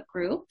Facebook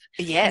group.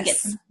 Yes. And get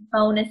some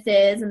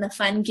bonuses and the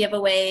fun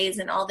giveaways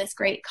and all this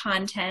great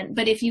content.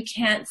 But if you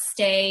can't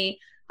stay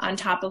on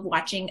top of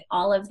watching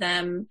all of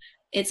them,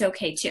 it's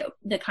okay too.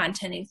 The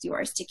content is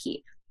yours to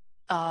keep.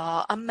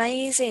 Oh,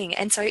 amazing.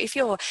 And so if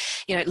you're,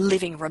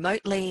 living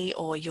remotely,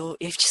 or you've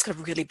just got a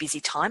really busy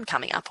time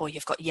coming up, or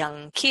you've got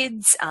young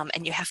kids,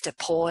 and you have to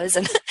pause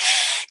and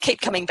keep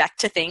coming back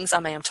to things. I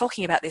mean, I'm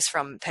talking about this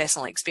from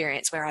personal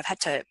experience where I've had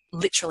to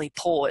literally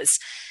pause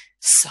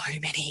so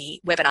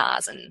many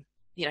webinars and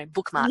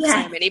bookmark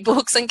so many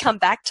books and come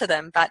back to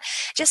them. But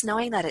just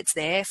knowing that it's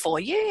there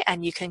for you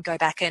and you can go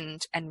back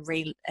and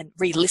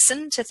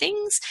re-listen to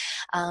things,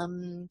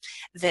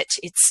 that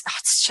it's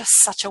just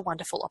such a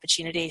wonderful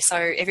opportunity. So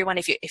everyone,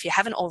 if you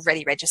haven't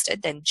already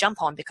registered, then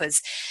jump on, because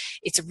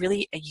it's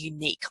really a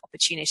unique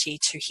opportunity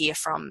to hear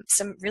from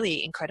some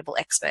really incredible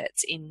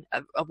experts in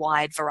a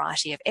wide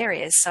variety of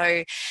areas.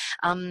 So,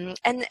 and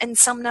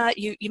Sumner,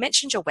 you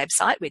mentioned your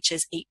website, which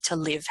is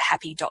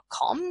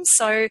eattolivehappy.com.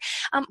 So,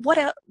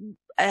 where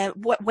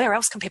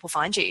else can people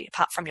find you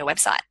apart from your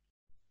website?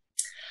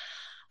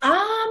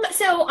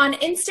 So on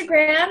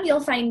Instagram,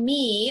 you'll find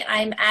me.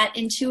 I'm at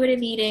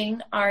Intuitive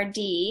Eating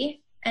RD.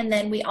 And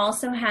then we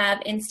also have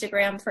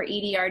Instagram for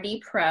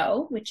EDRD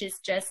Pro, which is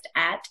just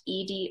at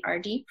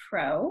EDRD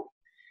Pro.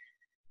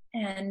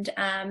 And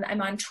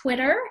I'm on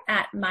Twitter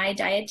at My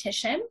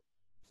Dietitian.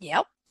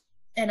 Yep.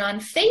 And on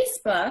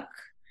Facebook,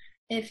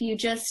 if you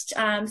just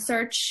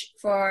search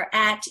for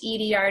at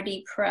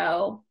EDRD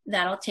Pro,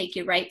 that'll take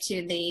you right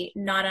to the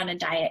Not on a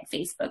Diet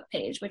Facebook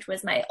page, which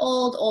was my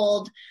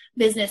old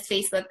business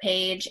Facebook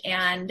page,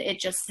 and it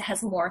just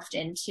has morphed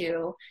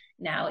into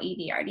now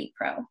EDRD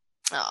Pro.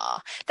 Oh,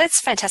 that's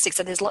fantastic.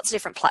 So there's lots of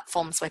different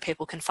platforms where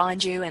people can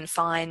find you and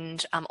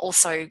find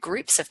also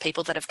groups of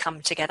people that have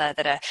come together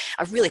that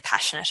are really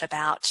passionate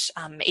about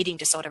eating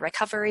disorder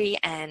recovery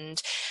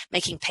and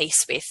making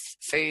peace with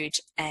food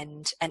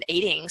and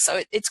eating.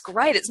 So it's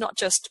great. It's not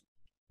just,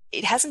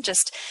 it hasn't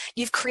just,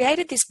 you've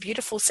created this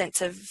beautiful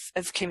sense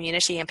of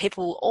community and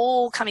people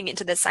all coming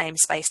into the same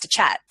space to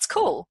chat. It's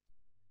cool.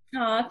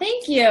 Oh,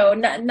 thank you.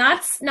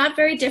 Not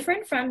very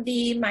different from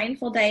the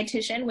Mindful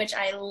Dietitian, which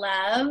I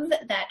love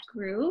that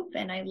group,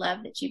 and I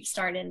love that you've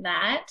started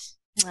that.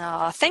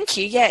 Oh, thank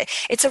you. Yeah,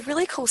 it's a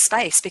really cool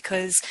space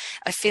because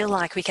I feel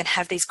like we can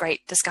have these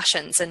great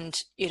discussions, and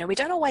we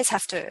don't always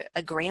have to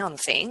agree on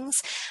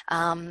things.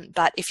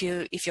 But if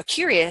you're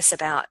curious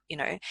about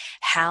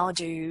how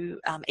do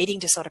eating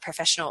disorder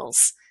professionals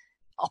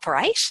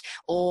operate,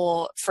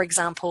 or for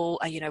example,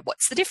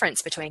 what's the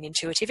difference between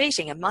intuitive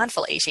eating and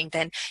mindful eating,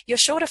 then you're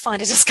sure to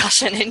find a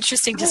discussion,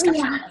 interesting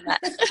discussion on that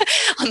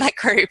on that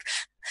group.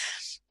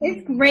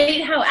 It's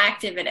great how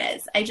active it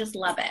is. I just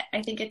love it.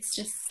 I think it's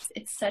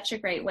such a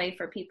great way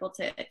for people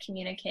to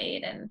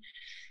communicate, and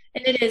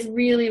it is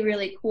really,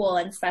 really cool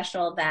and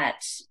special that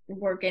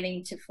we're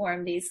getting to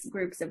form these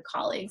groups of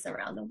colleagues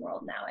around the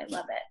world now. I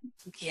love it.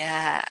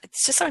 Yeah,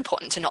 it's just so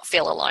important to not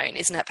feel alone,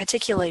 isn't it?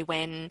 Particularly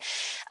when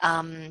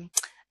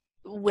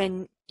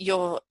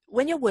you're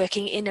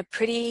working in a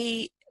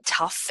pretty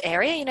tough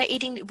area.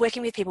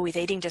 Working with people with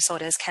eating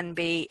disorders can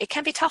be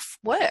tough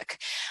work,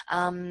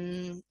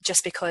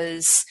 just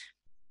because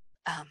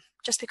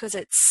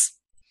it's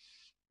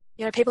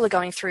people are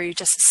going through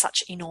just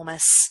such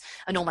enormous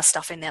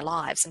stuff in their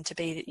lives, and to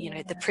be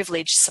the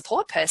privileged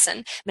support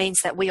person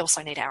means that we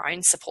also need our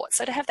own support.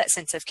 So to have that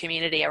sense of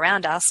community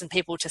around us and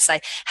people to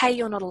say, hey,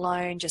 you're not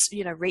alone, just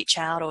reach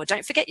out, or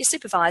don't forget your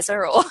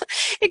supervisor, or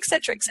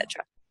etc.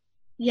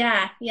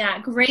 Yeah,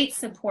 great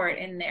support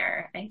in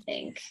there, I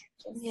think.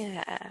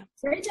 Yeah.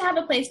 It's great to have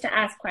a place to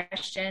ask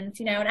questions,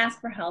 and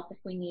ask for help if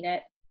we need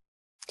it.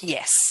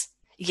 Yes.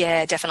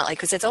 Yeah, definitely,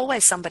 because there's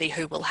always somebody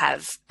who will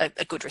have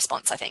a good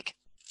response, I think.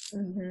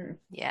 Mm-hmm.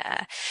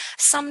 Yeah.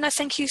 Sumner,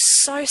 thank you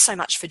so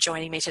much for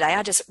joining me today.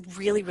 I just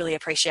really, really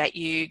appreciate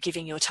you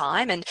giving your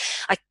time. And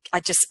I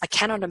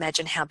cannot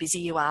imagine how busy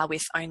you are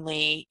with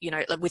only,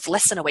 with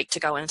less than a week to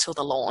go until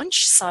the launch.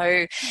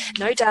 So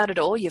no doubt at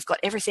all, you've got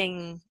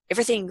everything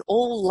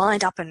all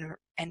lined up and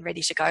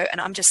ready to go. And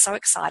I'm just so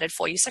excited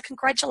for you. So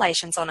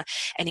congratulations on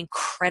an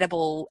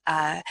incredible,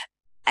 I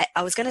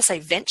was going to say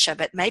venture,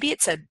 but maybe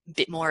it's a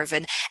bit more of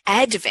an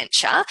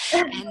adventure.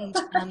 And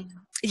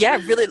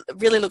yeah, really,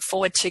 really look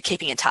forward to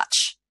keeping in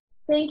touch.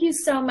 Thank you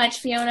so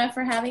much, Fiona,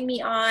 for having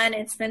me on.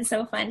 It's been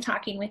so fun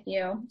talking with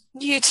you.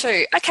 You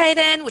too. Okay,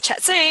 then. We'll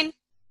chat soon.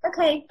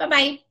 Okay.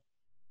 Bye-bye.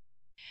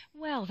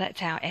 Well,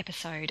 that's our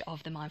episode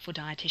of the Mindful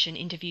Dietitian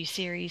interview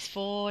series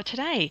for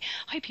today.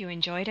 Hope you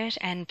enjoyed it,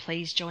 and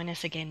please join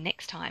us again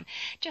next time.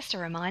 Just a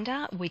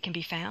reminder, we can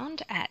be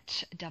found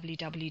at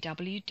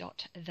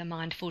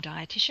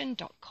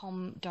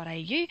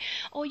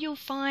www.themindfuldietitian.com.au, or you'll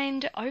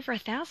find over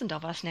 1,000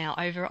 of us now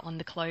over on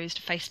the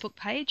closed Facebook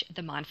page,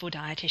 The Mindful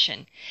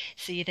Dietitian.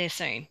 See you there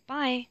soon.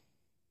 Bye.